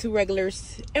 minis and 2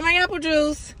 regulars and my apple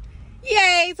juice.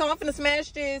 Yay, so I'm finna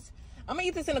smash this. I'm gonna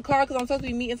eat this in the car because I'm supposed to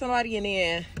be meeting somebody, and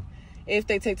then if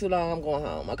they take too long, I'm going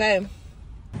home, okay?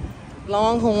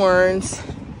 Longhorns.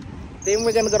 Then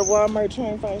we're gonna go to Walmart, try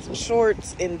and find some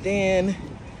shorts, and then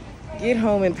get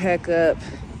home and pack up,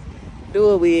 do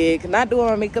a wig. Not doing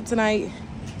my makeup tonight,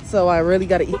 so I really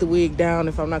gotta eat the wig down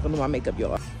if I'm not gonna do my makeup,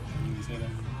 y'all.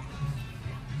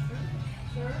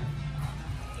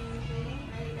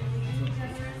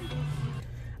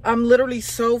 I'm literally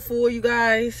so full, you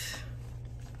guys.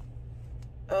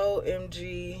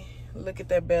 OMG, look at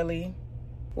that belly.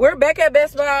 We're back at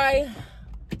Best Buy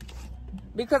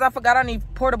because I forgot I need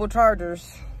portable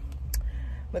chargers.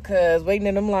 Because waiting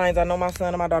in them lines, I know my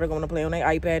son and my daughter going to play on their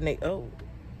iPad and they,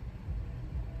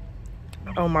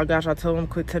 oh my gosh, I told him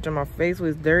quit touching my face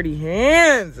with his dirty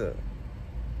hands.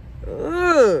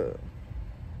 Ugh.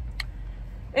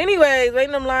 Anyways,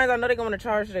 waiting in them lines, I know they're going to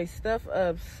charge their stuff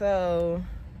up, so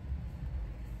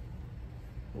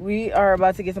we are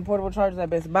about to get some portable chargers at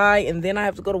Best Buy, and then I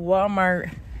have to go to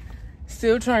Walmart.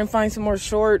 Still trying to find some more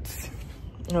shorts.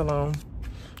 Hold on.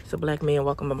 It's a black man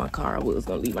walking by my car. I was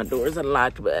gonna leave my doors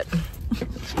unlocked, but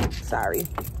sorry.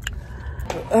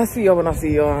 I'll see y'all when I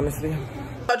see y'all, honestly.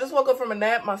 I just woke up from a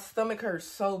nap. My stomach hurts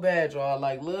so bad, y'all.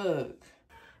 Like, look.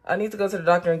 I need to go to the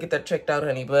doctor and get that checked out,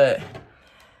 honey, but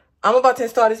I'm about to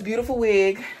install this beautiful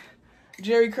wig.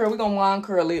 Jerry curl. We're gonna wand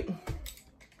curl it.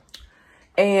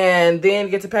 And then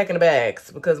get to packing the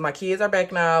bags because my kids are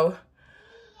back now.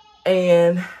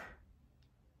 And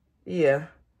yeah.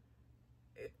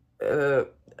 I'm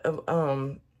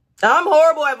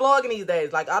horrible at vlogging these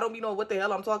days. Like, I don't even know what the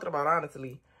hell I'm talking about,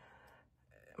 honestly.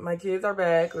 My kids are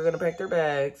back. We're gonna pack their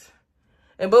bags.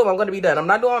 And boom, I'm gonna be done. I'm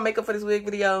not doing my makeup for this wig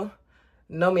video.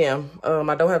 No, ma'am.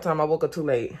 I don't have time. I woke up too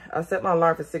late. I set my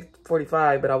alarm for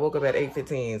 6:45, but I woke up at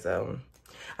 8:15, so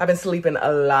I've been sleeping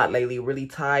a lot lately. Really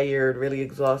tired, really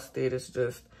exhausted.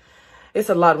 It's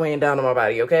a lot weighing down on my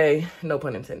body, okay? No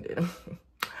pun intended.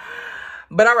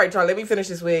 But all right, y'all, let me finish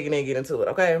this wig and then get into it,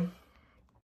 okay?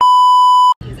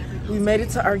 We made it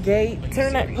to our gate.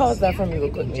 Pause that for me real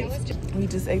quick, miss. We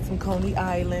just ate some Coney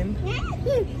Island.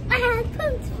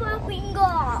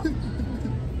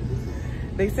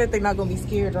 They said they're not gonna be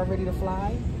scared. Y'all ready to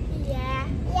fly? Yeah.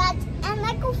 Yeah, and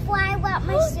I can fly without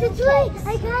my suitcase. The train.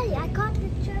 I got it. I got the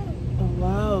train. Oh,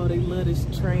 wow. They love this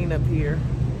train up here.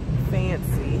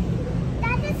 Fancy.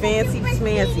 Fancy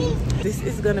schmancy. This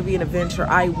is gonna be an adventure.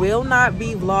 I will not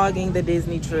be vlogging the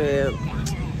Disney trip.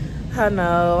 I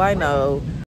know.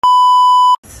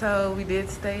 So we did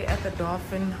stay at the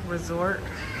Dolphin Resort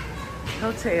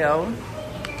Hotel.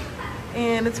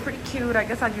 And it's pretty cute. I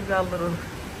guess I'll give y'all a little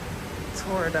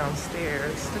tour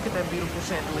downstairs. Look at that beautiful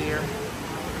chandelier.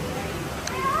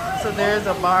 So there's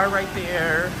a bar right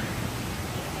there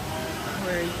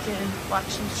where you can watch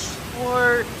some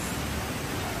sports,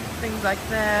 things like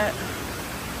that.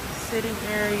 Sitting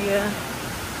area.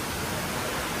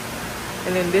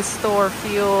 And then this store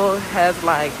field has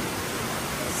like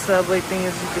subway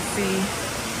things you can see.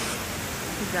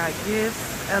 We got gifts,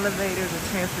 elevators, and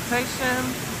transportation.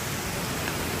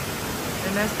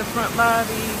 And that's the front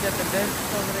lobby. You got the desks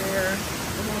over there.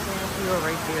 We are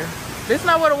right there. This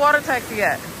not where the water taxi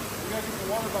at. You gotta get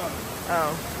the water bottle.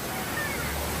 Oh.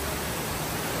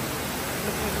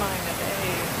 Look at mine at the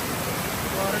edge.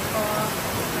 Water car.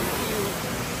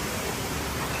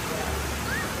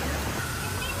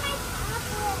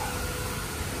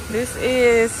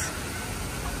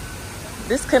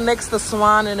 This connects the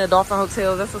Swan and the Dolphin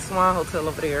Hotel. That's the Swan Hotel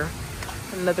over there.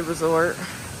 Another resort.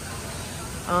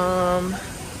 And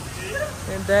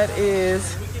that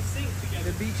is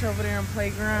the beach over there and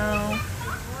playground.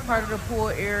 Part of the pool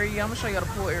area. I'm gonna show y'all the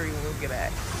pool area when we get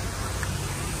back.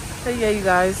 So yeah, you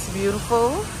guys,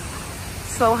 beautiful.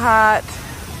 So hot.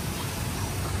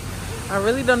 I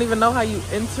really don't even know how you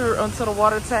enter onto the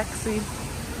water taxi,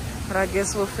 but I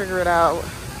guess we'll figure it out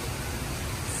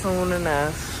soon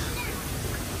enough.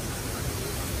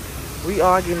 We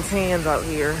all getting tans out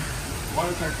here.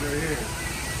 Water taxi right here.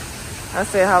 I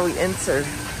said how we enter.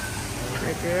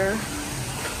 Right there.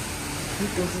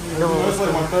 No, it's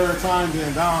like my third time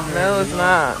getting down here. No, it's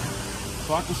not.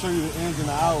 So I can show you the ins and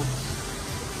the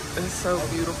outs. It's so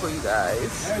beautiful, you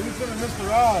guys. Hey, we could've missed the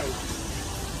ride.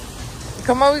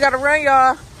 Come on, we gotta run,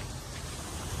 y'all.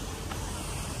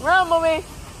 Run, Moomy. I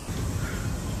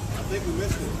think we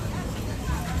missed it.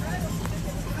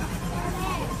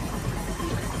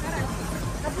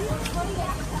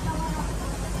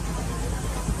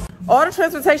 All the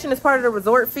transportation is part of the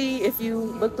resort fee if you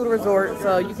look through the resort,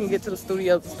 so you can get to the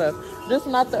studios and stuff. Just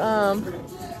not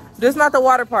the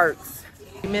water parks.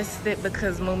 We missed it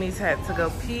because Moomies had to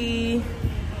go pee.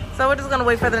 So we're just gonna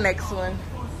wait for the next one.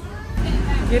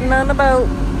 Getting on the boat.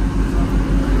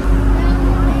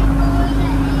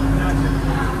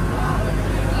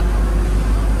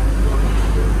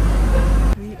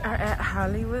 We are at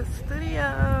Hollywood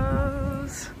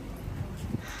Studios.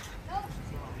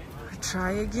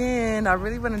 Try again. I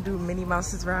really want to do Minnie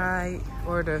Mouse's ride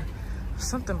or the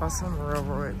something about some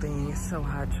railroad thing. It's so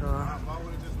hot, y'all.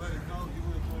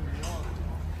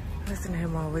 Listen to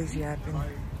him always yapping.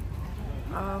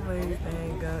 Always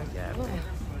ain't go yapping.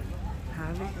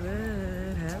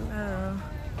 Hollywood, hello.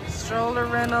 Stroller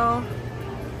rental.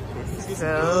 It's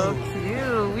so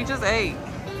cute. We just ate.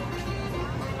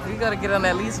 We gotta get on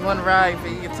at least one ride for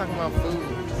you talking about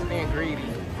food. Just being greedy.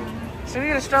 Should we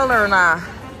get a stroller or not?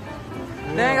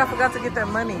 Dang, I forgot to get that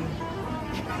money.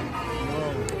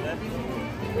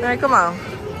 Dang, come on.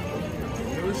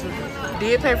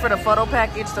 Did pay for the photo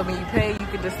package, so when you pay, you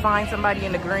can just find somebody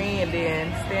in the green and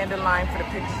then stand in line for the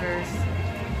pictures.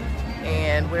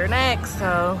 And we're next,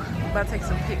 so I'm about to take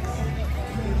some pics.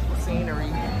 Beautiful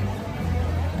scenery.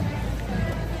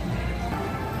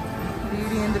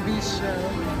 Beauty and the Beast show.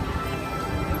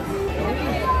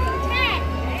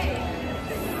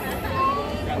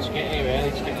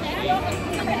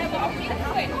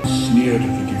 Sneered at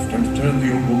the gift and turned the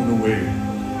young woman away,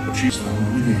 but she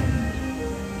found within.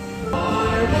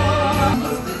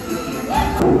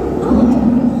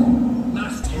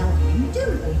 Must help you, do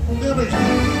they?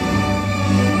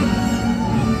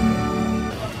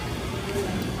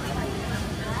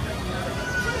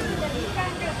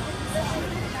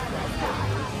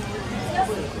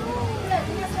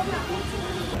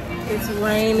 It's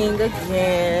raining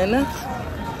again,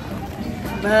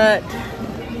 but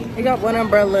they got one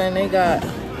umbrella and they got,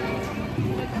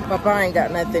 Papa ain't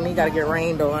got nothing. He got to get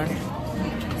rained on.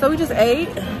 So we just ate,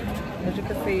 as you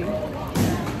can see.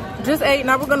 Just ate.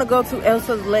 Now we're going to go to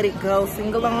Elsa's Let It Go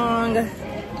sing-along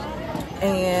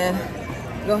and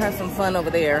go have some fun over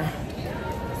there.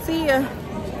 See ya.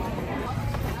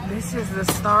 This is the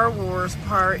Star Wars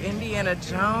part, Indiana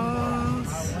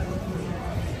Jones.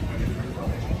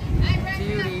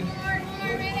 Beauty.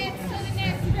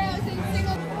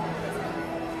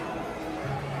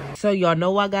 So y'all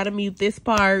know I gotta mute this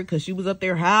part because she was up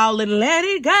there howling, let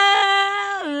it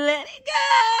go, let it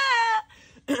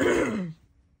go.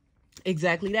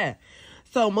 Exactly that.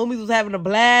 So Moomies was having a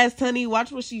blast, honey.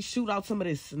 Watch when she shoot out some of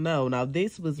this snow. Now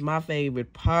this was my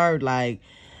favorite part. Like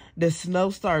the snow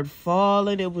started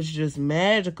falling. It was just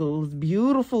magical. It was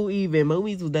beautiful even.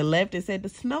 Moomies was the left and said the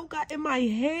snow got in my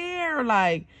hair.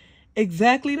 Like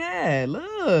exactly that.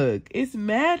 Look, it's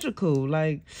magical.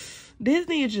 Like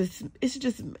Disney is just, it's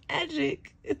just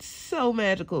magic. It's so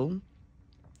magical.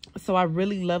 So I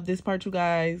really love this part, you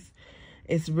guys.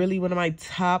 It's really one of my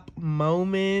top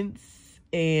moments.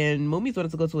 And Moomies wanted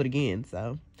to go to it again.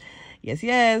 So, yes,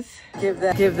 yes. Give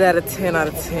that a 10 out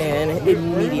of 10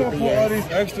 immediately. Put all these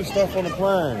extra stuff on the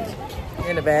plane.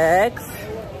 In the bags.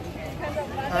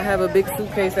 I have a big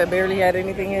suitcase that barely had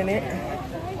anything in it.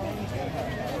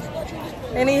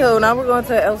 Anywho, now we're going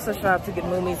to Elsa shop to get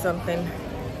Moomies something.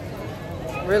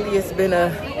 Really, it's been a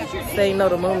say no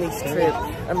to Moomies trip.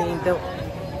 I mean,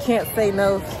 can't say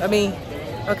no. I mean,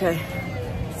 okay,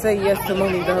 say yes to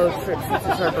Moomies the whole trip since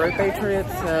it's her birthday trip.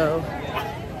 So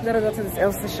we gotta go to this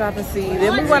Elsa shop and see.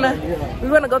 Then we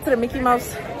wanna go to the Mickey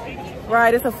Mouse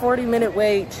ride. It's a 40-minute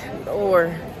wait,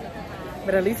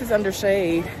 but at least it's under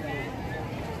shade.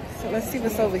 So let's see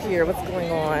what's over here. What's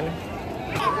going on?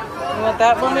 You want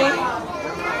that, Moomy?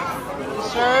 You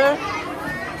sure?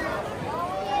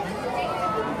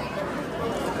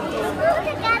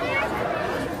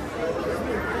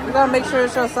 You gotta make sure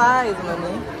it's your size,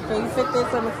 Moomy. Can you fit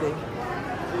this? Let me see.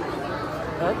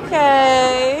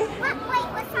 Okay. Wait,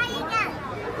 what size again?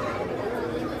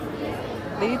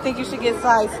 Do you think you should get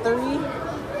size 3? Yes,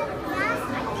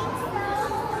 I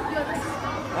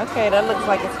think so. Okay, that looks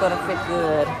like it's gonna fit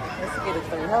good. Let's get it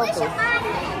 3 healthy.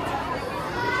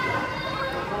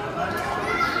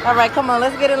 All right, come on,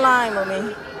 let's get in line,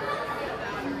 Moomy.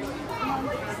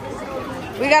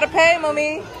 We gotta pay,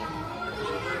 Moomy.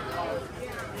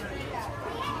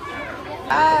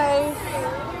 Hi.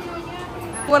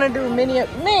 Want to do mini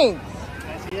minks?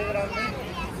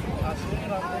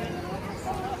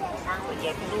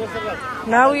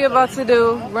 Now we about to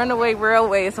do Runaway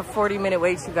Railway. It's a 40-minute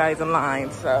wait, you guys, in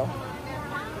line. So.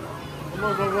 Come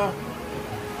on, go.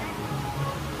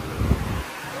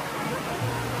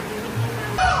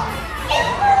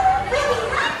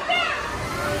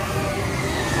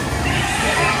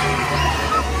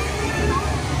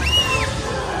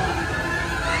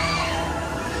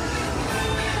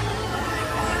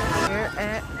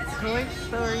 At Toy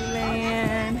Story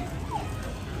Land.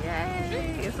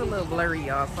 Yay! It's a little blurry,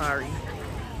 y'all. Sorry.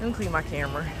 Let me clean my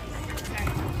camera.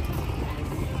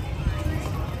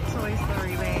 Toy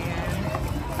Story Land.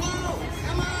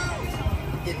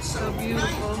 It's so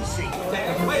beautiful.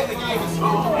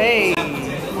 Hey.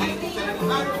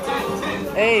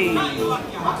 Hey.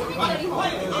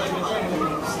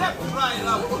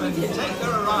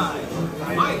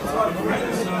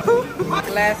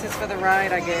 Glasses for the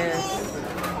ride, I guess.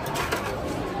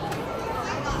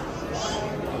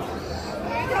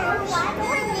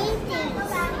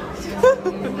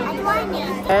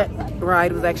 That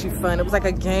ride was actually fun. It was like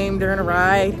a game during the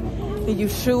ride. And you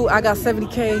shoot. I got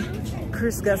 70K.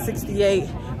 Chris got 68.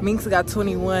 Minx got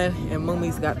 21. And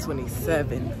Moomies got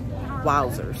 27.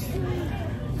 Wowzers.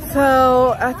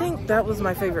 So I think that was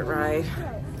my favorite ride.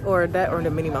 Or that or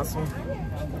the Minnie Mouse one.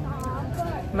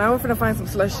 Now we're gonna find some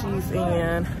slushies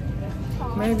and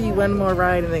maybe one more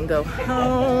ride and then go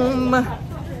home.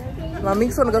 My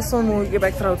Meeks wanna go swim when we get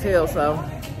back to the hotel, so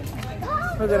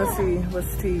we're gonna see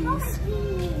what's teased.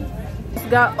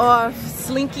 Got off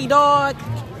Slinky Dog.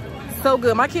 So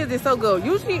good. My kids did so good.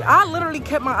 Usually, I literally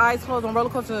kept my eyes closed on roller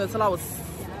coasters until I was,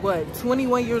 what,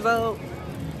 21 years old?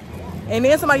 And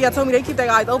then somebody told me they keep their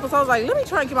eyes open, so I was like, let me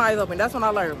try and keep my eyes open. That's when I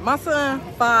learned. My son,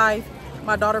 5.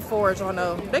 My daughter 4, y'all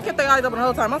know. They kept their eyes open the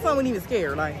whole time. My son wasn't even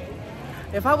scared. Like,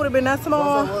 if I would have been that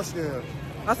small,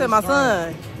 I said my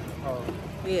son. Oh.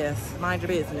 Yes, mind your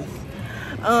business.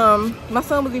 My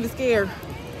son wasn't even scared.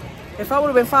 If I would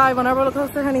have been 5 on that roller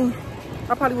coaster, honey,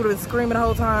 I probably would have been screaming the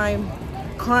whole time,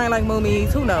 crying like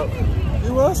Moomies. Who knows?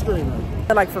 You were screaming.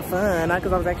 Like for fun, not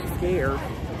because I was actually scared.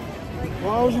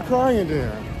 Why was you crying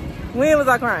there? When was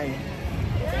I crying?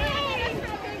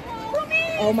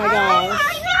 Oh my gosh.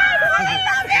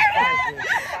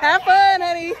 Have fun,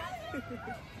 honey.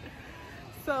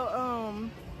 So,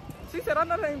 she said, I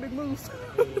know that ain't Big Moose.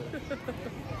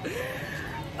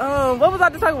 What was I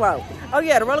just talking about? Oh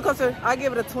yeah, the roller coaster, I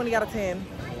give it a 20 out of 10.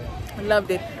 I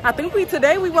loved it. I think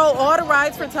today we rode all the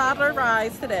rides for toddler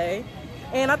rides today.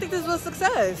 And I think this was a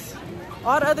success.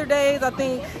 All the other days, I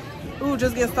think we were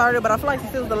just getting started, but I feel like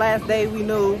since it was the last day, we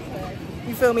knew,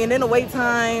 you feel me? And then the wait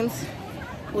times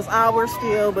was hours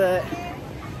still, but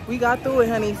we got through it,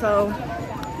 honey. So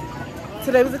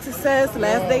today was a success.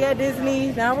 Last day at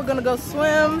Disney. Now we're gonna go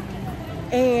swim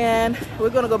and we're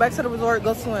gonna go back to the resort,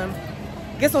 go swim.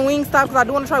 Get some Wingstop, because I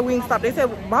do want to try Wingstop. They said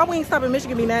my Wingstop in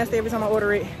Michigan be nasty every time I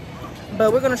order it.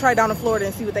 But we're gonna try down in Florida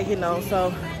and see what they hitting on.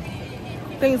 So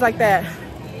things like that.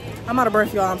 I'm out of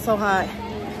breath, y'all. I'm so hot.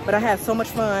 But I had so much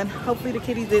fun. Hopefully the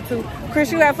kiddies did too.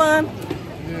 Chris, you had fun?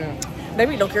 Yeah. They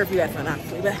really don't care if you had fun,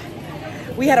 honestly. But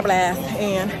we had a blast.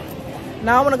 And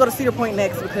now I want to go to Cedar Point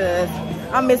next because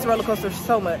I miss roller coasters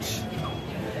so much.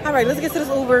 All right, let's get to this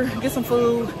Uber, get some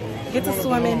food, get to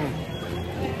swimming.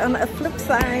 On the flip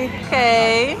side.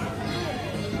 Okay.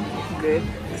 Good.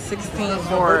 16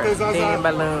 for Ding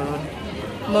Balloon.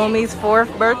 Mommy's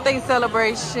 4th birthday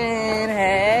celebration.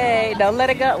 Hey, don't let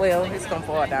it go. Well, it's gonna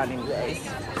fall down anyways.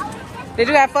 Did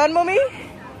you have fun, Mommy?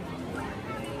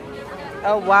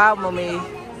 Oh, wow, mommy.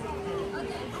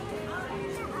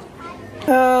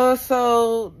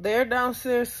 So they're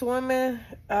downstairs swimming.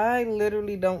 I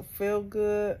literally don't feel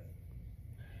good.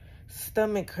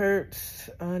 Stomach hurts.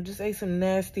 Just ate some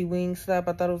nasty Wingstop.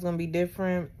 I thought it was gonna be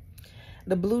different.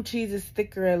 The blue cheese is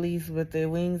thicker at least, but the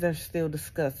wings are still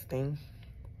disgusting.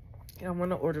 I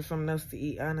want to order something else to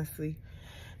eat, honestly.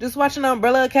 Just watching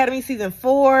Umbrella Academy season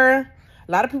 4.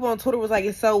 A lot of people on Twitter was like,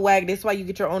 it's so whack. That's why you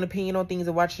get your own opinion on things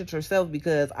and watch it yourself,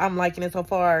 because I'm liking it so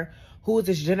far. Who is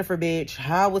this Jennifer bitch?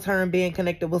 How was her and Ben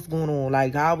connected? What's going on?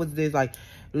 Like, how was this? Like,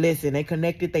 listen, they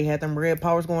connected. They had them red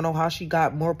powers going on. How she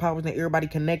got more powers than everybody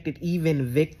connected, even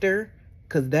Victor.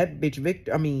 Because that bitch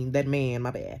Victor, I mean, that man,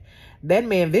 my bad. That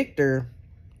man Victor,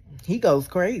 he goes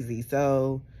crazy.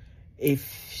 So,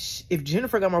 if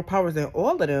Jennifer got more powers than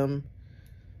all of them,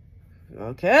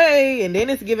 okay. And then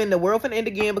it's giving the world finna end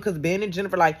again because Ben and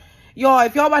Jennifer, like, y'all,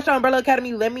 if y'all watch Umbrella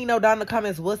Academy, let me know down in the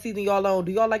comments what season y'all on.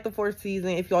 Do y'all like the 4th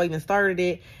season? If y'all even started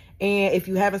it. And if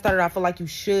you haven't started, I feel like you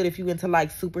should. If you into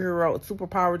like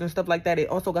superpowers and stuff like that. It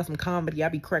also got some comedy. I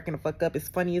be cracking the fuck up. It's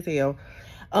funny as hell.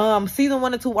 Season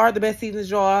 1 and 2 are the best seasons,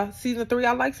 y'all. Season 3,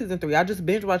 I like season 3. I just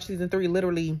binge watched season 3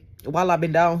 literally while I've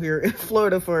been down here in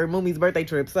Florida for Moomies' birthday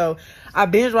trip. So I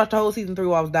binge watched the whole season 3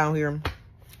 while I was down here.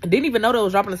 I didn't even know that it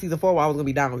was dropping in season 4 while I was gonna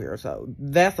be down here. So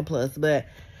that's a plus. But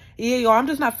yeah, y'all, I'm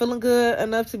just not feeling good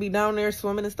enough to be down there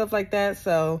swimming and stuff like that.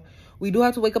 So we do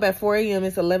have to wake up at 4 a.m.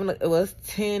 It's 11, well, it's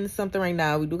 10 something right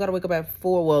now. We do gotta wake up at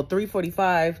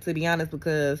 3:45 to be honest,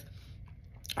 because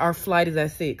our flight is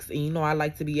at 6. And you know, I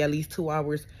like to be at least 2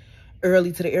 hours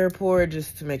early to the airport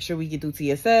just to make sure we get through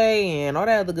TSA and all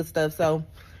that other good stuff. So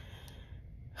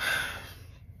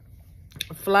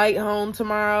flight home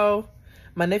tomorrow.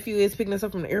 My nephew is picking us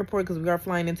up from the airport because we are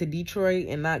flying into Detroit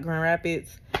and not Grand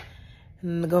Rapids.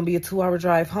 And it's going to be a 2-hour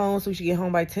drive home, so we should get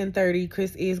home by 10:30.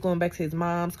 Chris is going back to his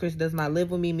mom's. Chris does not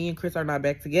live with me. Me and Chris are not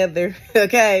back together.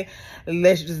 Okay?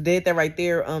 Let's just dead that right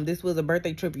there. This was a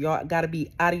birthday trip. Y'all got to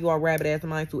be out of your rabbit ass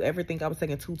minds to ever think I was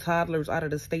taking 2 toddlers out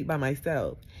of the state by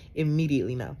myself.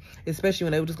 Immediately now. Especially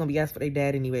when they were just going to be asked for their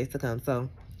dad anyways to come. So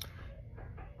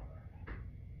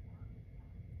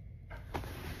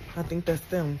I think that's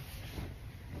them.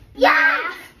 Yeah!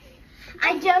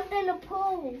 I jumped in the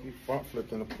pool. You front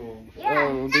flipped in the pool. Yeah.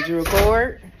 Oh, did you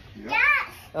record? Yes.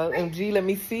 OMG, let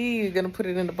me see. You're going to put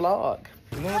it in the vlog.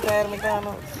 You ain't tired of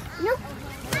McDonald's? Nope.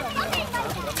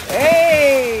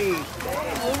 Hey!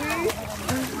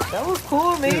 That was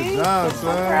cool, man. Good job,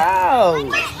 son.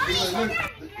 Proud.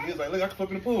 He was like, look, I can flip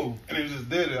in the pool. And he just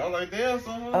did it. I was like, damn,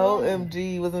 son.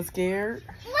 OMG, wasn't scared?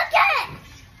 Look at it.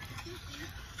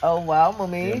 Oh, wow,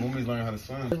 mommy. Yeah, Mommy's learning how to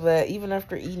swim. But even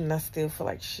after eating, I still feel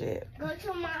like shit. Go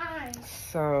to mine.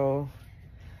 So,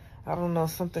 I don't know.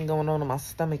 Something going on in my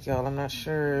stomach, y'all. I'm not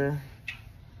sure.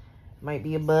 Might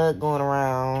be a bug going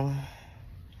around.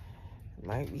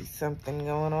 Might be something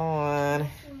going on.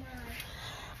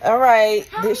 All right.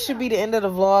 This should be the end of the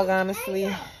vlog,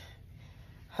 honestly.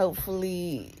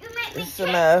 Hopefully, it's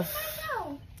enough.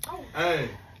 Hey.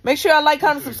 Make sure y'all like,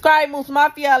 comment, subscribe, Moose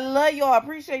Mafia. I love y'all. I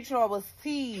appreciate y'all. Was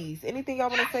tease. Anything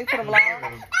y'all want to say to the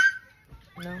vlog?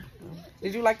 No?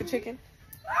 Did you like the chicken?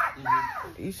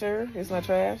 You sure? It's not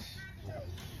trash?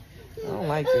 I don't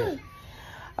like it.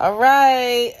 All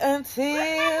right.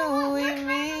 Until we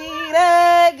meet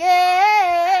again.